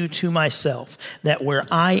take you to myself, that where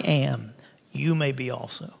I am, you may be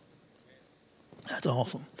also. That's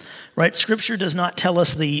awesome. Right? Scripture does not tell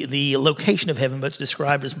us the location of heaven, but it's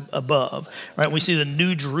described as above. Right? We see the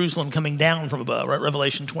New Jerusalem coming down from above, right?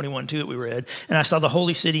 Revelation 21:2 that we read. And I saw the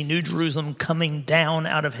holy city, New Jerusalem, coming down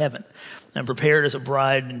out of heaven and prepared as a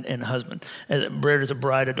bride and husband, prepared as a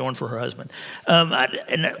bride adorned for her husband. My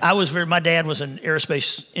dad was an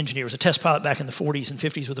aerospace engineer, was a test pilot back in the 40s and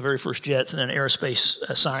 50s with the very first jets, and then an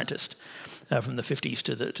aerospace scientist. From the 50s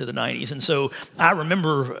to the 90s. And so I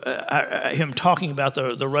remember him talking about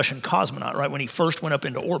the Russian cosmonaut, right, when he first went up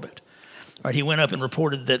into orbit. Right, he went up and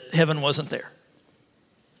reported that heaven wasn't there.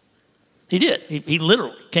 He did. He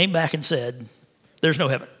literally came back and said, "There's no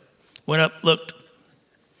heaven." Went up, looked,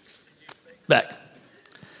 back.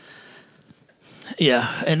 Yeah,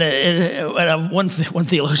 and one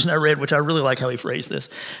theologian I read, which I really like how he phrased this,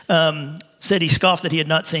 said he scoffed that he had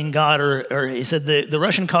not seen God, or he said the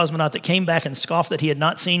Russian cosmonaut that came back and scoffed that he had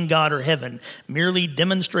not seen God or heaven merely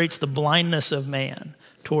demonstrates the blindness of man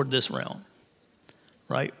toward this realm,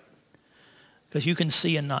 right? Because you can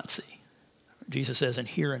see and not see. Jesus says, and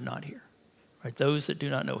hear and not hear, right? Those that do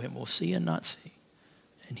not know him will see and not see,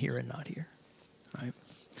 and hear and not hear, right?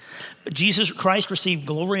 But Jesus Christ received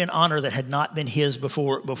glory and honor that had not been his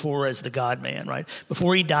before as the God-man, right?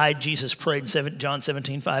 Before he died, Jesus prayed in John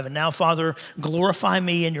 17:5, "And now, Father, glorify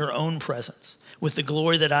me in your own presence with the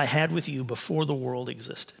glory that I had with you before the world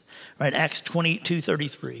existed." Right? Acts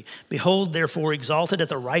 22:33, "Behold, therefore, exalted at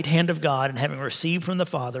the right hand of God, and having received from the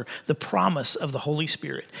Father the promise of the Holy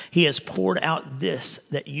Spirit, he has poured out this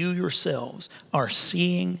that you yourselves are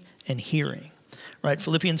seeing and hearing." right?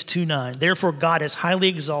 Philippians 2:9. Therefore God has highly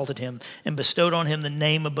exalted him and bestowed on him the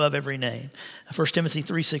name above every name. 1 Timothy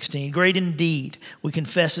 3:16. Great indeed, we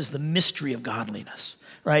confess, is the mystery of godliness,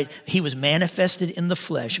 right? He was manifested in the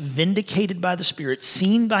flesh, vindicated by the Spirit,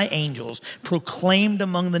 seen by angels, proclaimed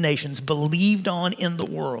among the nations, believed on in the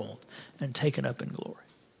world, and taken up in glory.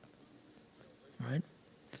 Right?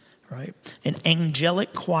 Right? And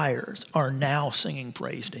angelic choirs are now singing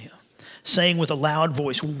praise to him, saying with a loud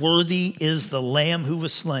voice, worthy is the Lamb who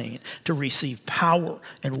was slain to receive power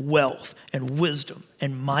and wealth and wisdom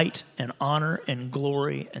and might and honor and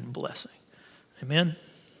glory and blessing. Amen?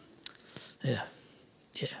 Yeah.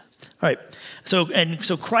 Yeah. All right.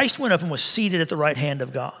 So Christ went up and was seated at the right hand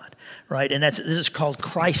of God, right? And this is called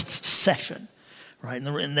Christ's session. Right,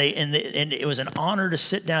 and it was an honor to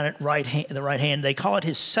sit down at the right hand. They call it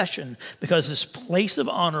his session because this place of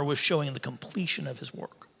honor was showing the completion of his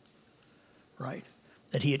work. Right,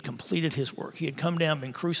 that he had completed his work. He had come down,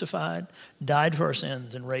 been crucified, died for our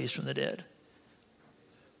sins, and raised from the dead.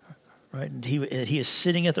 Right, and he is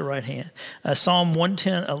sitting at the right hand. Psalm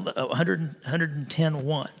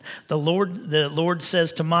 110:1. The Lord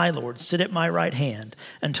says to my Lord, sit at my right hand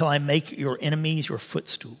until I make your enemies your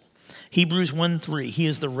footstool. Hebrews 1:3, he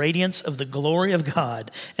is the radiance of the glory of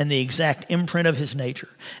God and the exact imprint of his nature,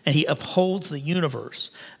 and he upholds the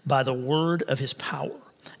universe by the word of his power.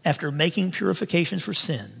 After making purifications for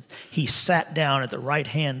sin, he sat down at the right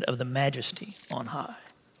hand of the majesty on high.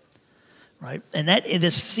 Right? And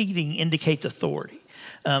this seating indicates authority.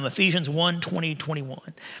 Ephesians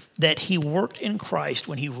 1:20-21, that he worked in Christ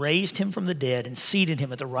when he raised him from the dead and seated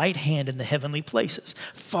him at the right hand in the heavenly places,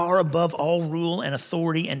 far above all rule and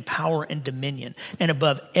authority and power and dominion, and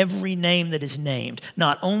above every name that is named,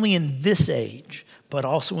 not only in this age, but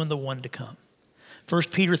also in the one to come.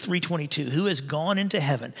 1 Peter 3:22, who has gone into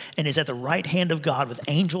heaven and is at the right hand of God with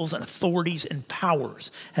angels and authorities and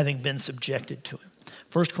powers having been subjected to him.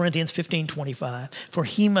 1 Corinthians 15:25, for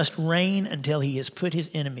he must reign until he has put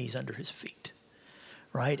his enemies under his feet,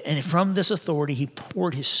 right? And from this authority, he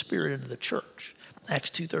poured his Spirit into the church. Acts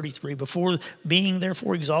 2:33, before being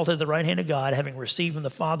therefore exalted at the right hand of God, having received from the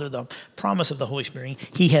Father the promise of the Holy Spirit,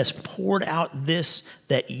 he has poured out this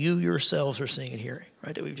that you yourselves are seeing and hearing,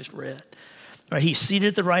 right, that we've just read. Right? He's seated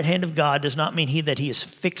at the right hand of God does not mean that he is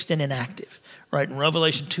fixed and inactive, right? In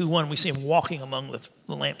Revelation 2:1, we see him walking among the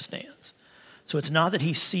lampstands. So it's not that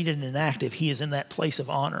he's seated and inactive. He is in that place of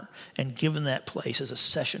honor and given that place as a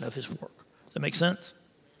session of his work. Does that make sense?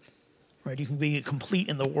 Right? You can be complete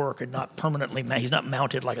in the work and not permanently, he's not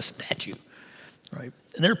mounted like a statue. Right?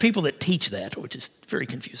 And there are people that teach that, which is very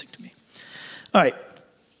confusing to me. All right.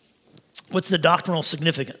 What's the doctrinal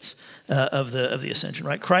significance of the ascension,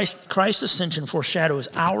 right? Christ's ascension foreshadows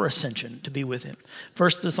our ascension to be with him.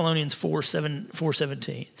 1 Thessalonians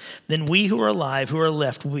 4:17. Then we who are alive, who are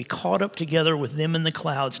left, will be caught up together with them in the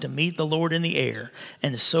clouds to meet the Lord in the air,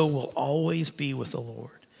 and so will always be with the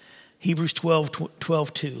Lord. Hebrews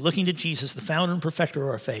 12:2, looking to Jesus, the founder and perfecter of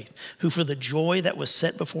our faith, who for the joy that was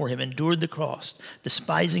set before him endured the cross,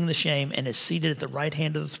 despising the shame, and is seated at the right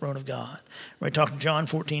hand of the throne of God. Right, talking John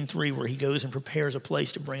 14:3, where he goes and prepares a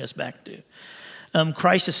place to bring us back to.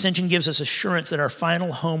 Christ's ascension gives us assurance that our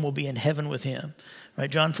final home will be in heaven with him. Right,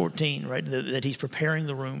 John 14, right, that he's preparing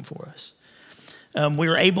the room for us. We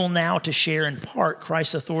are able now to share in part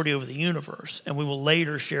Christ's authority over the universe, and we will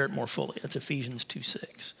later share it more fully. That's Ephesians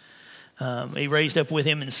 2:6. He raised up with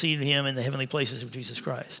him and seated him in the heavenly places of Jesus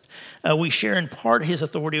Christ. We share in part his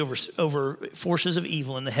authority over forces of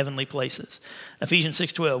evil in the heavenly places. Ephesians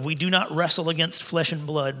 6:12, we do not wrestle against flesh and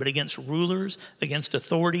blood, but against rulers, against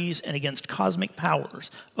authorities, and against cosmic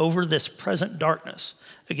powers over this present darkness,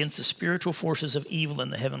 against the spiritual forces of evil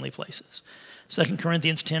in the heavenly places. 2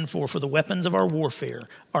 Corinthians 10:4, for the weapons of our warfare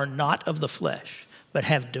are not of the flesh, but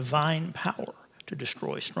have divine power to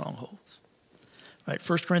destroy strongholds. Right,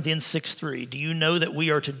 1 Corinthians 6:3, do you know that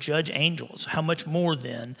we are to judge angels? How much more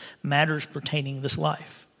then matters pertaining to this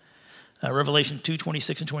life? Revelation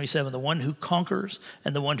 2:26 and 27, the one who conquers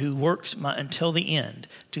and the one who works until the end,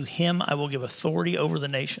 to him I will give authority over the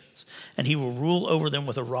nations, and he will rule over them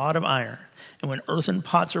with a rod of iron. And when earthen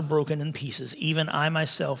pots are broken in pieces, even I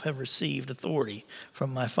myself have received authority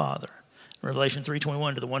from my Father. Revelation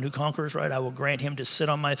 3:21, to the one who conquers, right, I will grant him to sit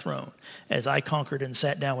on my throne, as I conquered and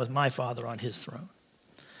sat down with my Father on his throne.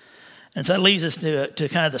 And so that leads us to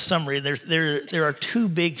kind of the summary. There are two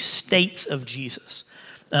big states of Jesus,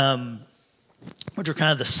 which are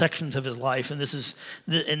kind of the sections of his life, and this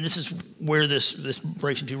is where this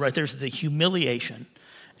breaks into. Right, there's the humiliation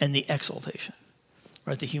and the exaltation.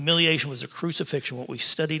 Right, the humiliation was the crucifixion, what we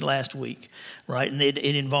studied last week, right? And it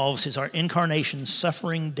involves our incarnation,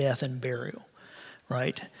 suffering, death, and burial,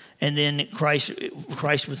 right? And then Christ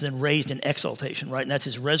was then raised in exaltation, right? And that's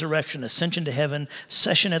his resurrection, ascension to heaven,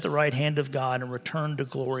 session at the right hand of God, and return to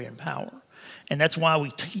glory and power. And that's why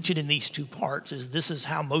we teach it in these two parts, is this is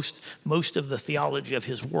how most of the theology of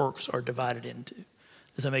his works are divided into.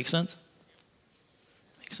 Does that make sense?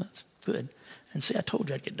 Makes sense. Good. And see, I told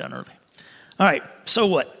you I'd get done early. All right, so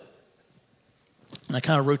what? And I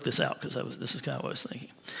kind of wrote this out because this is kind of what I was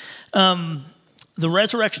thinking. The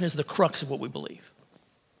resurrection is the crux of what we believe,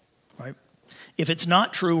 right? If it's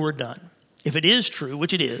not true, we're done. If it is true,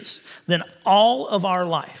 which it is, then all of our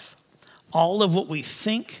life, all of what we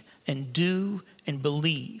think and do and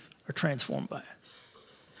believe are transformed by it.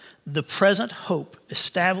 The present hope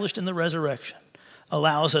established in the resurrection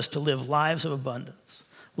allows us to live lives of abundance,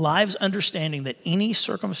 lives understanding that any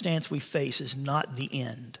circumstance we face is not the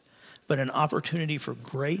end, but an opportunity for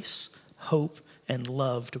grace, hope, and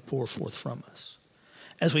love to pour forth from us.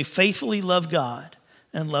 As we faithfully love God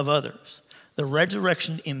and love others, the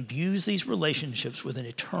resurrection imbues these relationships with an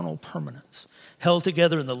eternal permanence, held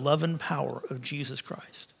together in the love and power of Jesus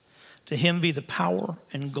Christ. To him be the power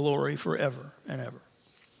and glory forever and ever.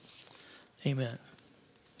 Amen.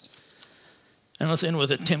 And let's end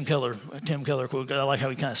with a Tim Keller quote. I like how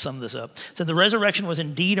he kind of summed this up. It said, the resurrection was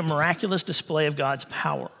indeed a miraculous display of God's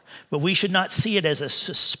power, but we should not see it as a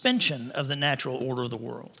suspension of the natural order of the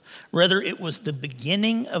world. Rather, it was the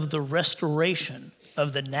beginning of the restoration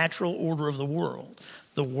of the natural order of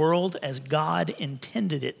the world as God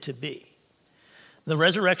intended it to be. The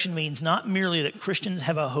resurrection means not merely that Christians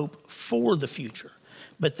have a hope for the future,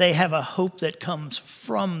 but they have a hope that comes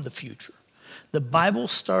from the future. The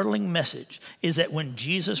Bible's startling message is that when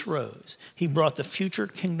Jesus rose, he brought the future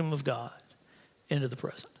kingdom of God into the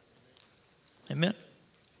present. Amen?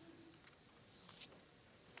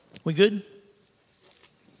 We good?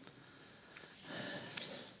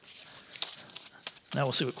 Now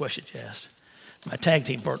we'll see what questions you asked. My tag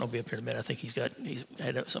team partner will be up here in a minute. I think he's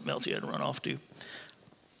had something else he had to run off to.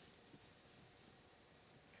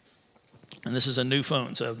 And this is a new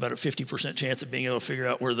phone, so I have about a 50% chance of being able to figure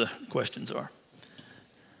out where the questions are.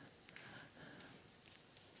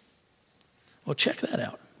 Well, check that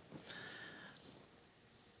out.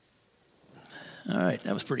 All right,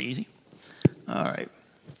 that was pretty easy. All right.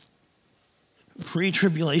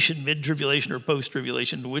 Pre-tribulation, mid-tribulation, or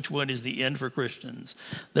post-tribulation, which one is the end for Christians?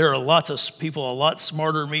 There are lots of people a lot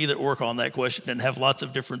smarter than me that work on that question and have lots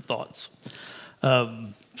of different thoughts.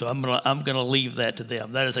 So I'm gonna leave that to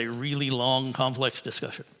them. That is a really long, complex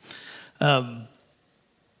discussion.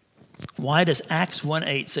 Why does Acts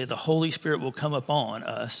 1:8 say the Holy Spirit will come upon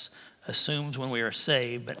us, assumes when we are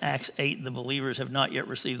saved, but Acts 8, the believers have not yet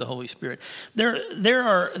received the Holy Spirit?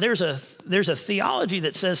 There's a theology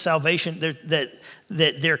that says salvation, that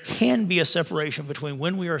there can be a separation between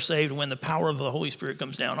when we are saved and when the power of the Holy Spirit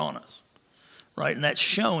comes down on us, right? And that's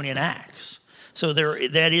shown in Acts. So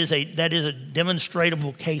that is a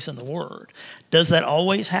demonstrable case in the Word. Does that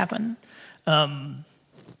always happen?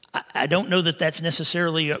 I don't know that that's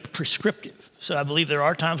necessarily prescriptive. So I believe there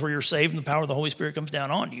are times where you're saved and the power of the Holy Spirit comes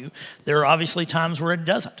down on you. There are obviously times where it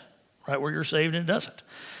doesn't, right? Where you're saved and it doesn't.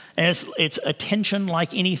 And it's a tension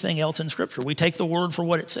like anything else in Scripture. We take the Word for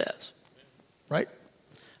what it says, right?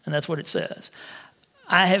 And that's what it says.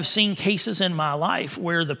 I have seen cases in my life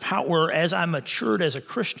where as I matured as a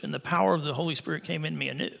Christian, the power of the Holy Spirit came in me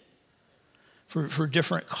anew for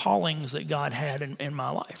different callings that God had in my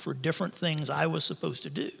life, for different things I was supposed to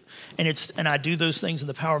do. And I do those things in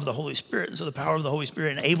the power of the Holy Spirit. And so the power of the Holy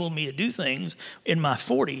Spirit enabled me to do things in my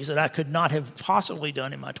 40s that I could not have possibly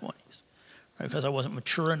done in my 20s, right? Because I wasn't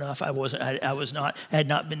mature enough. I had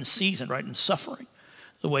not been seasoned, right, in suffering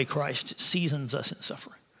the way Christ seasons us in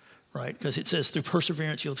suffering. Right? Because it says through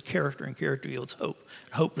perseverance yields character, and character yields hope.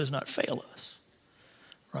 Hope does not fail us.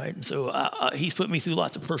 Right? And so he's put me through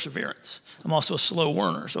lots of perseverance. I'm also a slow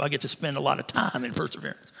learner, so I get to spend a lot of time in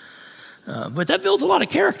perseverance. But that builds a lot of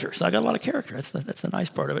character. So I got a lot of character. That's the nice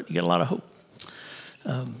part of it. You get a lot of hope.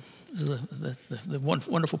 The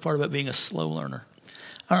wonderful part about being a slow learner.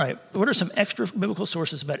 All right, what are some extra biblical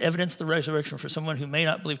sources about evidence of the resurrection for someone who may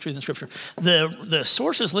not believe truth in Scripture? The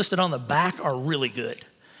sources listed on the back are really good.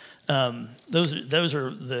 Those are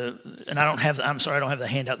and I don't have the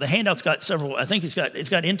handout. The handout's got several. I think it's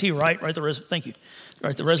got N.T. Wright, right? Thank you.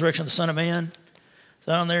 Right, the resurrection of the Son of Man. Is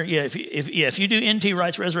that on there? Yeah. If you do N.T.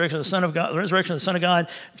 Wright's resurrection of the Son of God, the resurrection of the Son of God,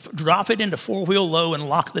 drop it into 4-wheel low and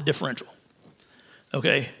lock the differential.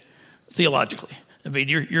 Okay, theologically. I mean,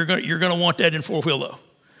 you're gonna want that in 4-wheel low.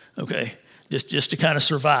 Okay, just to kind of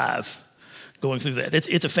survive going through that.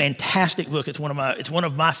 It's a fantastic book. It's one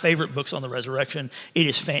of my favorite books on the resurrection. It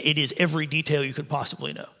is every detail you could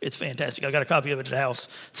possibly know. It's fantastic. I got a copy of it at the house.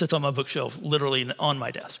 It sits on my bookshelf, literally on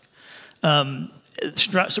my desk.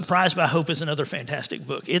 Surprised by Hope is another fantastic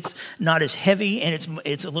book. It's not as heavy, and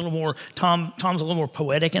it's a little more, Tom's a little more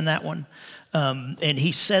poetic in that one. And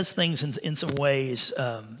he says things in some ways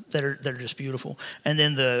that are just beautiful. And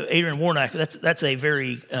then the Adrian Warnock, that's a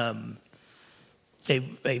very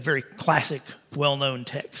very classic, well-known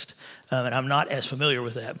text. And I'm not as familiar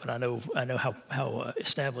with that, but I know how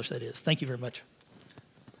established that is. Thank you very much.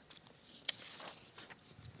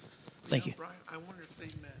 Thank you. Brian, I wonder if they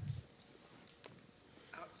meant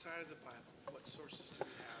outside of the Bible, what sources do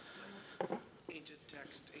we have? Like ancient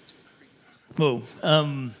text, ancient creeds?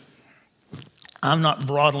 Whoa. I'm not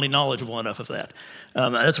broadly knowledgeable enough of that.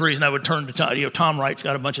 That's the reason I would turn to Tom. Tom Wright's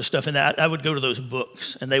got a bunch of stuff in that. I would go to those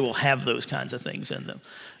books, and they will have those kinds of things in them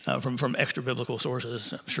from extra biblical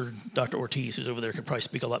sources. I'm sure Dr. Ortiz, who's over there, could probably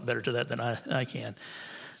speak a lot better to that than I can.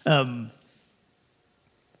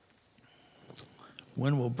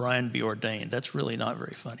 When will Brian be ordained? That's really not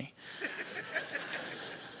very funny.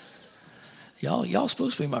 Y'all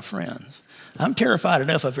supposed to be my friends. I'm terrified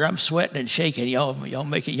enough of here. I'm sweating and shaking. Y'all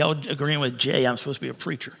agreeing with Jay. I'm supposed to be a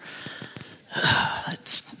preacher.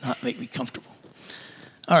 That's not make me comfortable.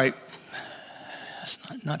 All right,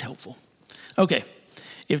 that's not helpful. Okay,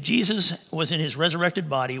 if Jesus was in his resurrected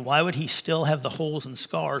body, why would he still have the holes and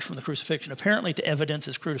scars from the crucifixion? Apparently, to evidence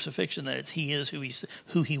his crucifixion, that he is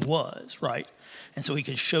who he was, right? And so he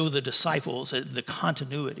could show the disciples the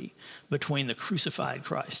continuity between the crucified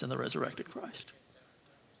Christ and the resurrected Christ.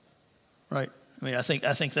 Right? I mean, I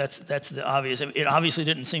think that's the obvious. It obviously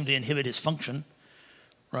didn't seem to inhibit his function,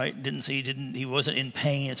 right? He wasn't in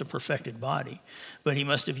pain. It's a perfected body, but he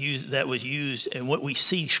must have used. And what we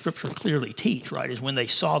see Scripture clearly teach, right, is when they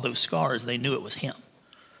saw those scars, they knew it was him,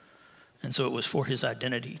 and so it was for his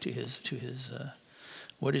identity, to his.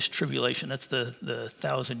 What is tribulation? That's the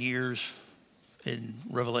 1,000 years in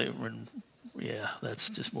Revelation. Yeah, that's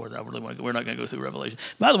just more than I really want to go. We're not going to go through Revelation.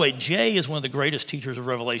 By the way, Jay is one of the greatest teachers of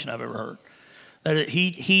Revelation I've ever heard.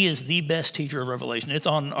 He is the best teacher of Revelation. It's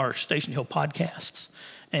on our Station Hill podcasts.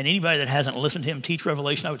 And anybody that hasn't listened to him teach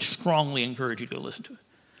Revelation, I would strongly encourage you to go listen to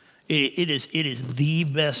it. It is the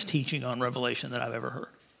best teaching on Revelation that I've ever heard.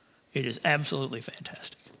 It is absolutely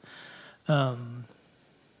fantastic.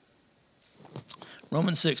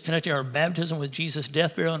 Romans 6, connecting our baptism with Jesus'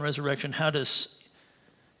 death, burial, and resurrection. How does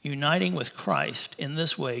uniting with Christ in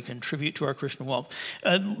this way contribute to our Christian walk?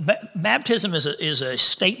 Baptism is a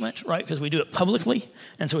statement, right? Because we do it publicly,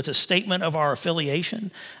 and so it's a statement of our affiliation.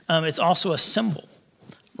 It's also a symbol,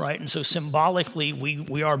 right? And so symbolically,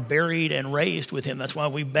 we are buried and raised with him. That's why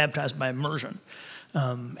we baptize by immersion,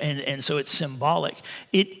 and so it's symbolic.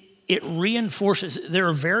 It reinforces. There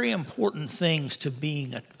are very important things to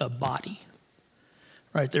being a body.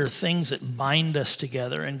 Right, there are things that bind us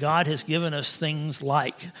together, and God has given us things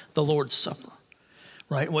like the Lord's Supper.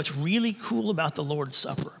 Right, what's really cool about the Lord's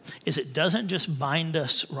Supper is it doesn't just bind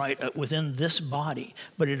us right within this body,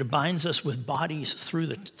 but it binds us with bodies through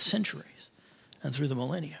the centuries and through the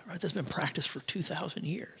millennia. Right, that's been practiced for 2,000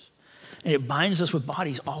 years, and it binds us with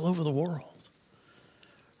bodies all over the world.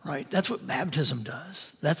 Right, that's what baptism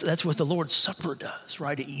does. That's what the Lord's Supper does.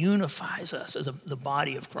 Right, it unifies us as the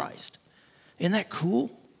body of Christ. Isn't that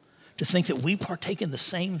cool to think that we partake in the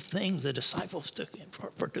same things the disciples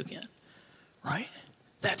partook in, right?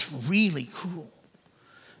 That's really cool.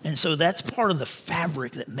 And so that's part of the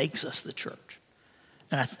fabric that makes us the church.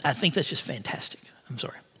 And I think that's just fantastic. I'm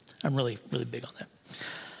sorry. I'm really, really big on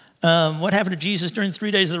that. What happened to Jesus during the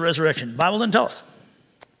 3 days of the resurrection? The Bible doesn't tell us.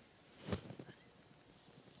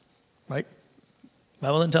 Right? The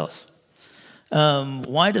Bible doesn't tell us.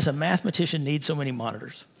 Why does a mathematician need so many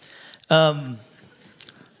monitors? That's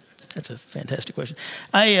a fantastic question.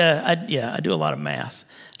 I do a lot of math.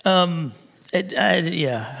 I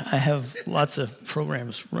have lots of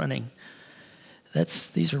programs running.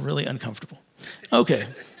 These are really uncomfortable. Okay.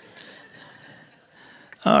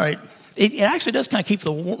 All right. It actually does kind of keep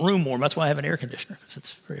the room warm. That's why I have an air conditioner, because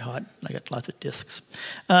it's very hot. I got lots of discs.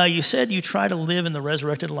 You said you try to live in the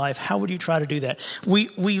resurrected life. How would you try to do that? We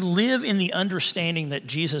live in the understanding that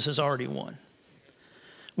Jesus has already won.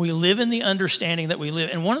 We live in the understanding that we live.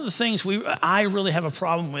 And one of the things I really have a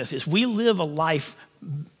problem with is we live a life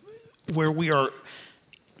where we are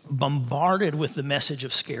bombarded with the message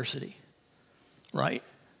of scarcity, right?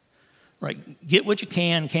 Right. Get what you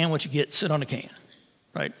can what you get, sit on a can,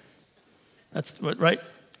 right? That's what, right?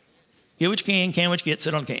 Get what you can what you get,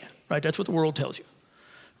 sit on a can, right? That's what the world tells you,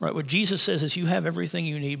 right? What Jesus says is you have everything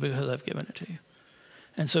you need because I've given it to you.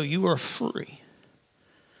 And so you are free.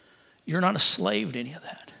 You're not a slave to any of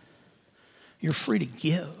that. You're free to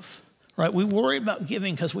give, right? We worry about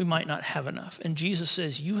giving because we might not have enough. And Jesus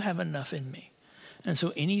says, you have enough in me. And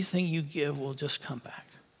so anything you give will just come back,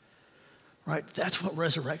 right? That's what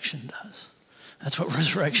resurrection does. That's what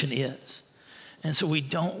resurrection is. And so we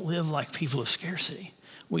don't live like people of scarcity.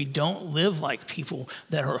 We don't live like people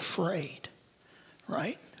that are afraid,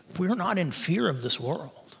 right? We're not in fear of this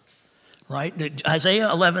world. Right? Isaiah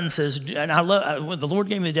 11 says, and I love, the Lord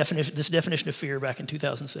gave me this definition of fear back in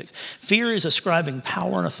 2006. Fear is ascribing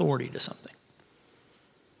power and authority to something.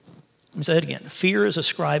 Let me say it again. Fear is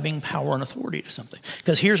ascribing power and authority to something.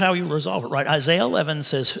 Because here's how you resolve it, right? Isaiah 11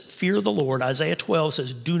 says, fear the Lord. Isaiah 12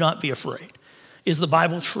 says, do not be afraid. Is the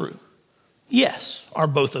Bible true? Yes. Are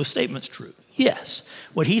both those statements true? Yes.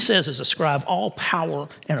 What he says is ascribe all power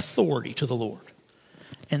and authority to the Lord.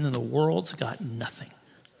 And then the world's got nothing.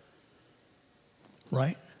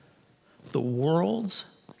 Right? The world's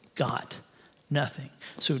got nothing.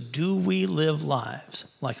 So do we live lives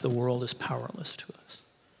like the world is powerless to us?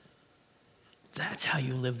 That's how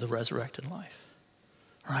you live the resurrected life.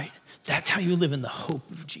 Right? That's how you live in the hope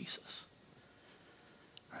of Jesus.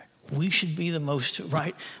 Right? We should be the most,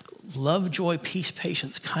 right? Love, joy, peace,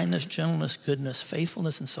 patience, kindness, gentleness, goodness,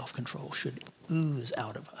 faithfulness, and self-control should ooze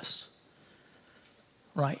out of us.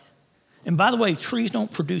 Right? And by the way, trees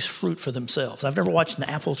don't produce fruit for themselves. I've never watched an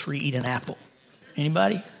apple tree eat an apple.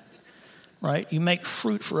 Anybody? Right? You make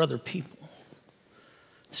fruit for other people.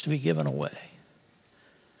 It's to be given away.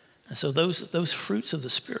 And so those fruits of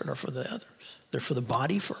the Spirit are for the others. They're for the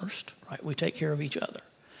body first, right? We take care of each other.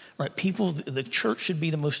 Right? People, the church should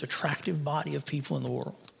be the most attractive body of people in the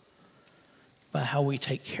world by how we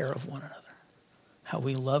take care of one another, how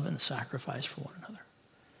we love and sacrifice for one another.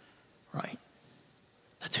 Right?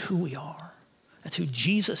 That's who we are. That's who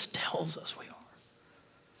Jesus tells us we are.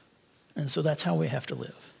 And so that's how we have to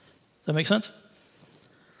live. Does that make sense?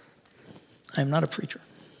 I am not a preacher.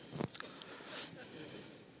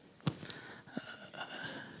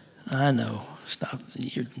 I know. Stop.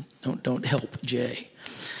 Don't help, Jay.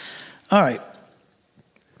 All right.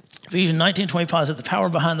 Ephesians 19:20 posits that the power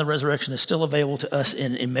behind the resurrection is still available to us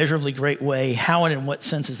in an immeasurably great way. How and in what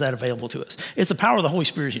sense is that available to us? It's the power of the Holy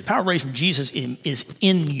Spirit. The power raised from Jesus is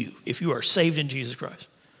in you if you are saved in Jesus Christ.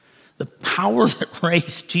 The power that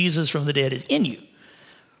raised Jesus from the dead is in you,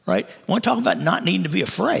 right? I want to talk about not needing to be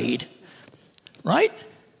afraid, right?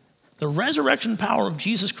 The resurrection power of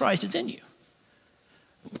Jesus Christ is in you.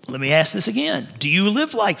 Let me ask this again. Do you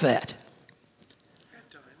live like that?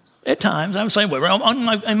 At times, I'm the same way.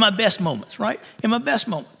 Right? In my best moments, right? In my best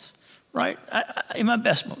moments, right? In my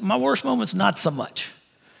best moments. My worst moments, not so much,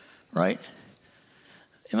 right?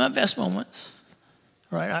 In my best moments,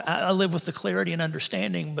 right? I live with the clarity and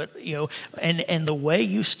understanding, but, you know, and the way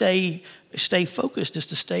you stay focused is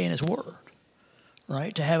to stay in His Word,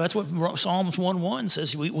 right? That's what Psalms 1:1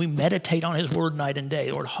 says. We meditate on His Word night and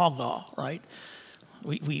day, or Hagah, right?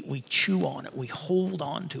 We chew on it. We hold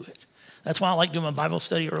on to it. That's why I like doing my Bible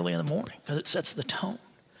study early in the morning, because it sets the tone.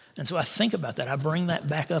 And so I think about that. I bring that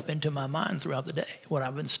back up into my mind throughout the day, what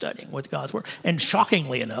I've been studying with God's Word. And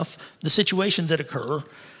shockingly enough, the situations that occur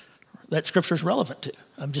that Scripture is relevant to.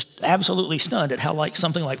 I'm just absolutely stunned at how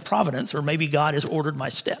something like providence, or maybe God has ordered my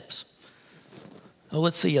steps. Well,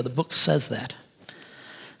 let's see. The book says that.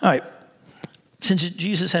 All right. Since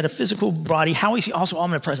Jesus had a physical body, how is He also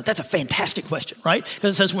omnipresent? That's a fantastic question, right?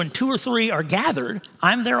 Because it says when 2 or 3 are gathered,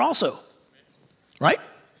 I'm there also. Right?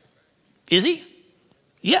 Is He?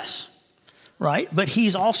 Yes. Right? But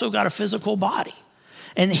He's also got a physical body.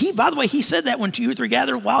 And He, by the way, He said that when 2 or 3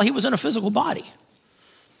 gathered while He was in a physical body.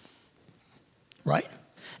 Right?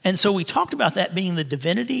 And so we talked about that being the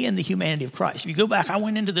divinity and the humanity of Christ. If you go back, I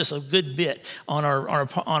went into this a good bit on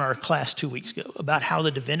our class 2 weeks ago about how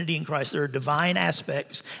the divinity in Christ, there are divine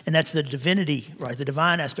aspects, and that's the divinity, right? The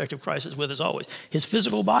divine aspect of Christ is with us always. His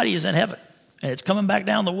physical body is in heaven, and it's coming back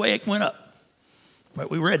down the way it went up. Right?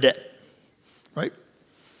 We read that, right?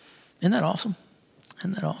 Isn't that awesome?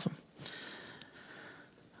 Isn't that awesome?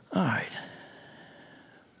 All right.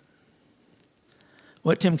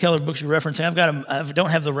 What Tim Keller books you're referencing? I don't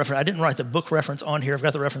have the reference. I didn't write the book reference on here. I've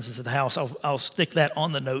got the references at the house. I'll stick that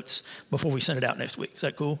on the notes before we send it out next week. Is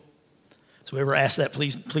that cool? So whoever asks that,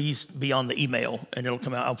 please be on the email, and it'll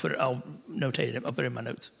come out. I'll notate it. I'll put it in my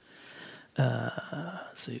notes.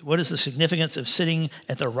 Let's see. What is the significance of sitting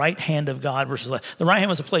at the right hand of God versus left? The right hand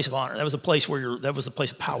was a place of honor. That was a place that was a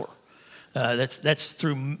place of power. That's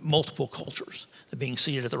through multiple cultures. Being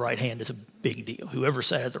seated at the right hand is a big deal. Whoever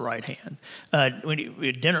sat at the right hand.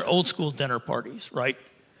 Old school dinner parties, right?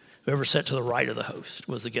 Whoever sat to the right of the host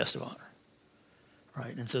was the guest of honor,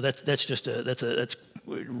 right? And so that's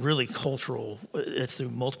really cultural. It's through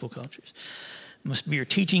multiple cultures. Must be your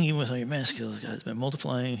teaching even with all your math skills. God's been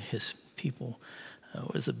multiplying his people.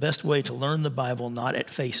 What is the best way to learn the Bible not at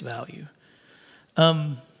face value?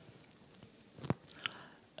 The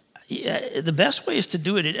best way is to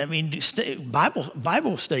do it. I mean,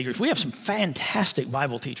 Bible study groups. We have some fantastic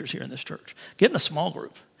Bible teachers here in this church. Get in a small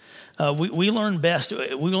group. We learn best.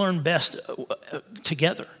 We learn best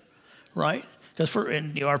together, right? Because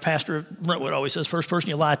our pastor Brentwood always says, first person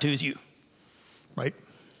you lie to is you, right?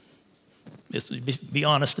 Just be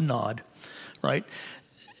honest and nod, right?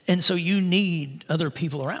 And so you need other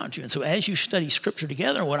people around you. And so as you study Scripture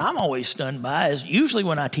together, what I'm always stunned by is usually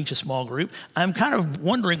when I teach a small group, I'm kind of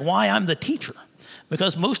wondering why I'm the teacher.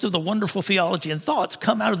 Because most of the wonderful theology and thoughts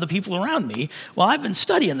come out of the people around me while I've been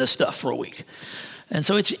studying this stuff for a week. And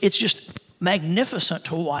so it's just magnificent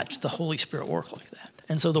to watch the Holy Spirit work like that.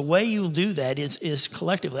 And so the way you'll do that is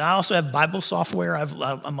collectively. I also have Bible software.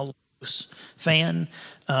 I'm a fan.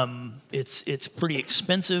 It's pretty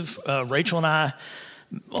expensive. Rachel and I,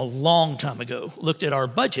 a long time ago, looked at our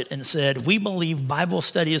budget and said, we believe Bible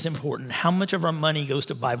study is important. How much of our money goes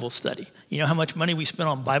to Bible study? You know how much money we spent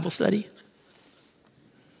on Bible study?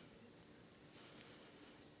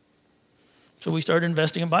 So we started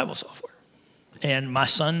investing in Bible software. And my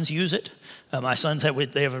sons use it. My sons have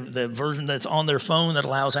the version that's on their phone that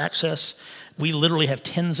allows access. We literally have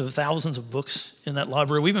tens of thousands of books in that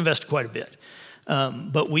library. We've invested quite a bit.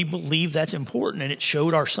 But we believe that's important, and it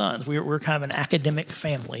showed our sons. We're kind of an academic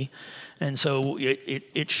family, and so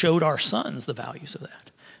it showed our sons the values of that.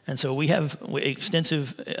 And so we have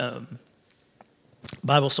extensive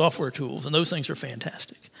Bible software tools, and those things are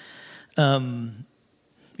fantastic.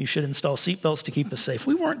 You should install seatbelts to keep us safe.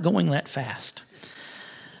 We weren't going that fast.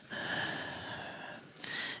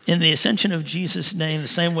 In the ascension of Jesus' name, the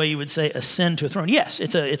same way you would say ascend to a throne. Yes,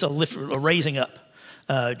 it's a lift, a raising up.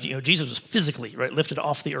 Jesus was physically lifted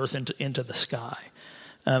off the earth into the sky,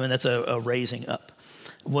 and that's a raising up.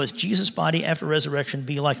 Was Jesus' body after resurrection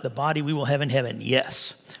be like the body we will have in heaven?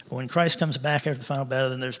 Yes. When Christ comes back after the final battle,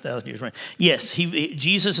 then there's 1,000 years reign. Yes,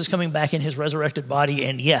 Jesus is coming back in his resurrected body,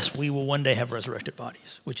 and yes, we will one day have resurrected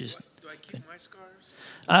bodies, which is. Do I keep my scars?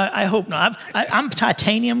 I hope not. I'm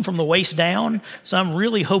titanium from the waist down, so I'm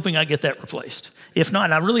really hoping I get that replaced. If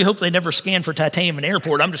not, I really hope they never scan for titanium in the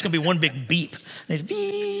airport. I'm just going to be one big beep.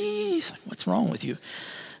 Beep. What's wrong with you?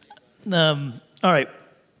 All right.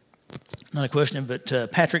 Not a question,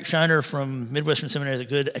 but Patrick Shiner from Midwestern Seminary has a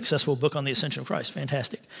good, accessible book on the Ascension of Christ.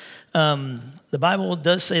 Fantastic. The Bible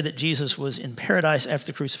does say that Jesus was in paradise after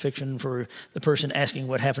the crucifixion for the person asking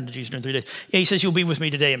what happened to Jesus during 3 days. Yeah, he says, you'll be with me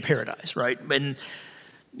today in paradise, right? And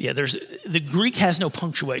yeah, the Greek has no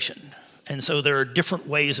punctuation. And so there are different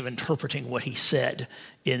ways of interpreting what he said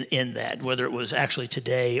in that, whether it was actually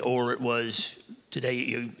today or it was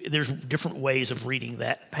today. There's different ways of reading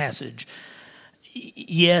that passage.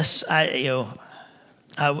 Yes, I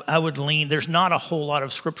would lean. There's not a whole lot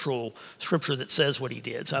of scripture that says what he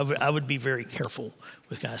did. So I would be very careful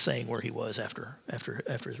with kind of saying where he was after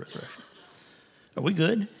his resurrection. Are we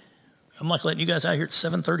good? I'm like letting you guys out here at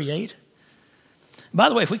 7:38. By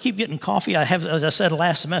the way, if we keep getting coffee, as I said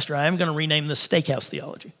last semester, I am going to rename this Steakhouse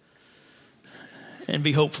Theology and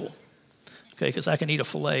be hopeful, okay? Because I can eat a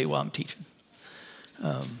filet while I'm teaching.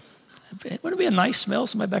 Wouldn't it be a nice smell?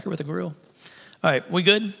 Somebody back here with a grill. All right, we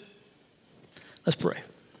good? Let's pray.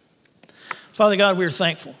 Father God, we're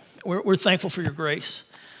thankful. We're thankful for your grace.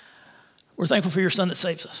 We're thankful for your Son that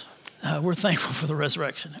saves us. We're thankful for the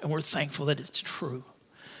resurrection, and we're thankful that it's true.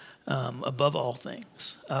 Above all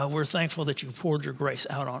things, we're thankful that you poured your grace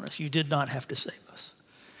out on us. You did not have to save us,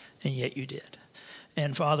 and yet you did.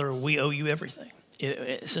 And Father, we owe you everything.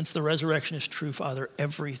 Since the resurrection is true, Father,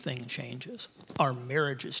 everything changes. Our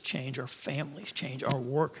marriages change, our families change, our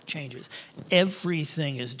work changes.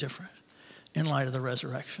 Everything is different in light of the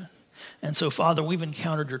resurrection. And so, Father, we've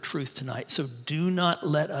encountered your truth tonight. So do not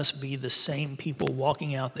let us be the same people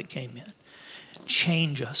walking out that came in.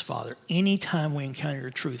 Change us, Father. Anytime we encounter your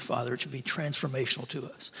truth, Father, it should be transformational to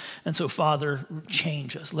us. And so, Father,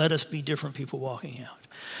 change us. Let us be different people walking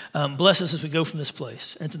out. Bless us as we go from this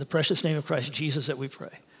place. And it's in the precious name of Christ Jesus that we pray.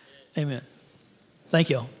 Amen. Thank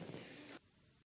you all.